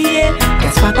prier,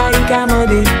 cause papa y ka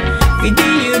mande. We do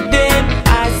you then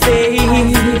I say.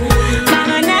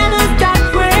 Mama never stop,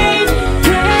 praise,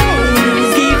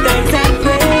 praise. Give thanks and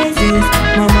praises.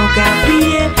 Maman ka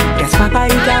prier, cause papa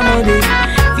y ka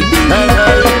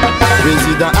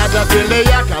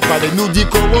Allez nous dit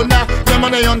Corona, même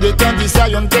en ayant des temps, dit ça,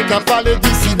 y'en t'es qu'à parler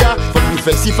d'ici là. Faut que nous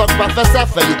faire si, faut que pas faire ça,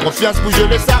 fais-lui confiance pour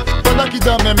gérer ça. Pendant qu'il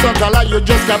dans même temps, t'as là, yo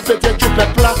just qu'à péter tout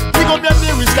peuple là. Dis combien de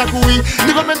virus qu'a couru,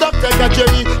 dis combien de docteurs qu'a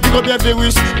Jerry, dis combien de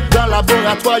virus dans le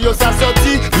laboratoire, yo ça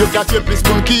sorti. Yo qu'a tué plus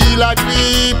monde qui la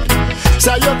grippe,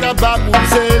 ça yo qu'a babou,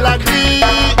 c'est la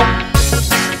grippe.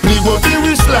 Plus gros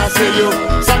virus là, c'est yo,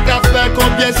 ça qu'a fait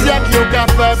combien de siècles yo qu'a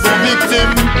fait bon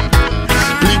victime.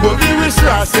 Plus gros virus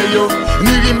là, c'est yo,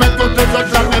 ni remettre contre les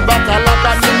autres là, mais battre à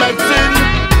la ni médecine.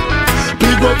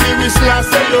 Plus gros virus là,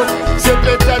 c'est yo, c'est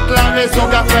peut-être la raison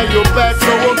qu'a fait yo perdre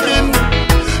chloroquine.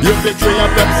 Yo fait tuer un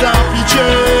peuple sans pitié,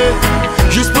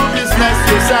 juste pour business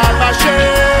yo ça a marché.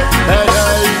 Hey,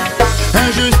 hey.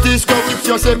 Injustice,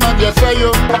 corruption, c'est man bien fait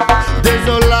yo.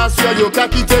 Désolation yo, qu'a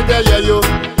quitté derrière yo.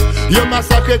 Yo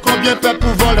massacré combien de peuple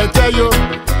pour voler terre yo.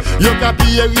 Yo qu'a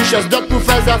pillé richesse d'autres pour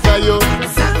faire affaire yo.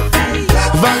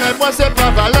 Valet moi c'est pas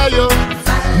valet yo.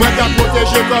 Moi qu'a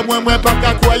protégé comme moi pas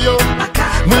qu'à quoi yo.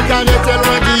 Moi qu'a arrêté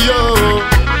loin de yo.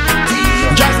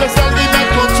 Just c'est celle qui met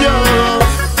contre yo.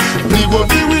 Plus gros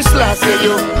virus là c'est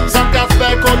yo. Ça qu'a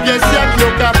fait combien de siècles yo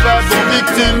qu'a fait bon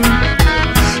victime.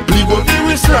 Plus gros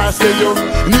virus là c'est yo.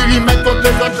 Ni remettre contre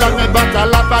les autres là mais battre à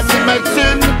la pas ni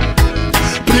médecine.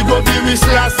 Plus gros virus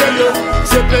là c'est yo.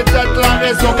 C'est peut-être la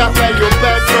raison qu'a fait yo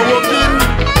perdre chloroquine.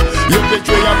 Yo fait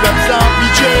tuer un peuple sans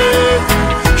pitié,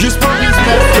 juste pour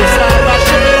business que ça a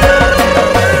marché.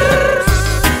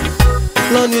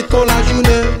 L'ennui qu'on la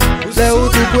journée, c'est où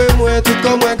tu peux moi, tout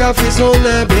comme moi qu'a fait son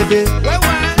nez, bébé.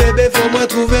 Bébé faut moi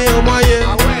trouver un moyen,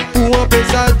 pour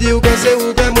empêcher ça dire que c'est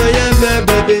où que moyen, mais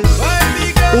bébé.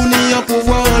 Ou ni un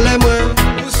pouvoir en les moins,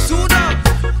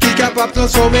 qui capable de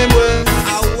transformer moi.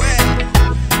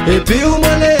 Et puis où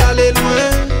moi les aller loin,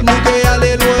 nous que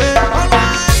aller loin.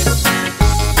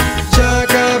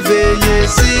 Veillez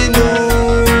si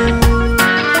nous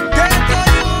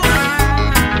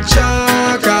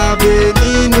Chaka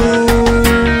béni nous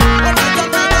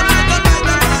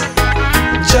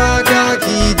Chaka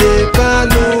qui dépanne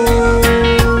nous.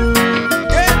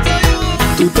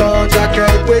 Tout en Chaka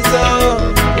est présent.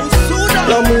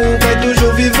 L'amour est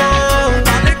toujours vivant.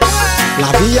 La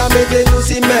vie a mis nous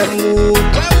si même nous.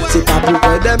 C'est pas pour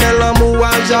que demain l'amour à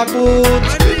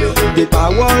jaboute. Des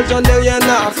paroles j'en ai rien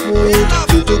à foutre.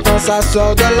 Surtout quand ça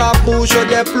sort de la bouche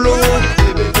des plots.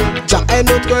 Jah est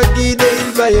notre guide et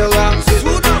il veillera.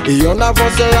 Et on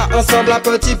avancera ensemble à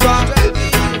petits pas.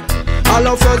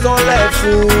 Alors faisons les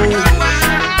fous,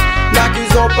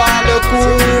 n'accusons pas le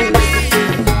coup.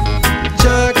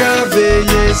 Jah qu'a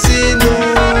veillé si nous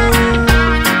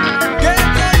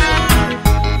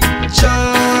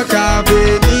Jah qu'a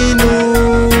béni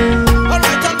nous.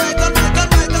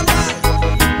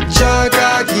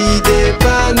 Chaka qui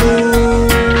dépanne nous.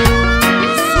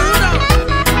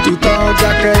 Tout en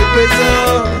Chaka est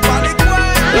présent.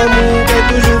 L'amour est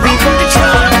toujours vivant.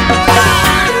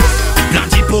 Plein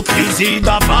d'hypocrisie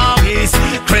d'avarice.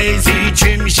 Crazy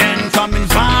Jim Shen comme une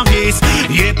varice.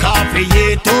 Y'a qu'à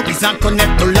payer tout, puis sans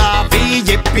connaître la vie.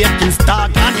 Y'a pire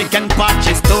qu'Instagram, you can watch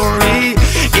a story.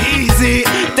 Easy,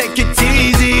 take it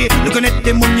easy. Nous connaît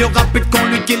des mouns rapide qu'on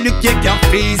lui qui qu'un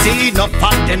physique. No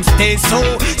fact them stay so.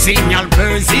 Signal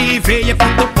busy, veillez pas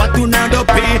de pas tout n'a de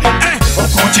paix. On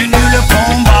continue le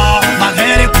combat,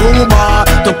 malgré les combats.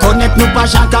 Donc connaître nous pas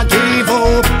Chaka give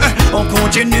up. On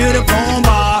continue le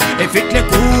combat, évite les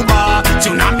coups bas.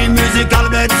 Tsunami musical,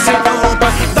 bête c'est dope.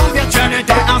 Dans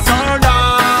virtualité un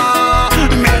soldat,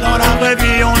 mais dans la vraie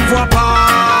vie on ne voit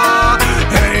pas.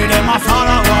 Hey, them a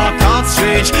follow can't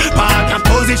switch. Back in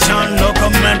position, no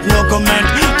comment,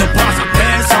 to pass a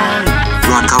person.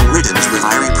 Bronco Riddens with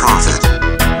Irie Prophet.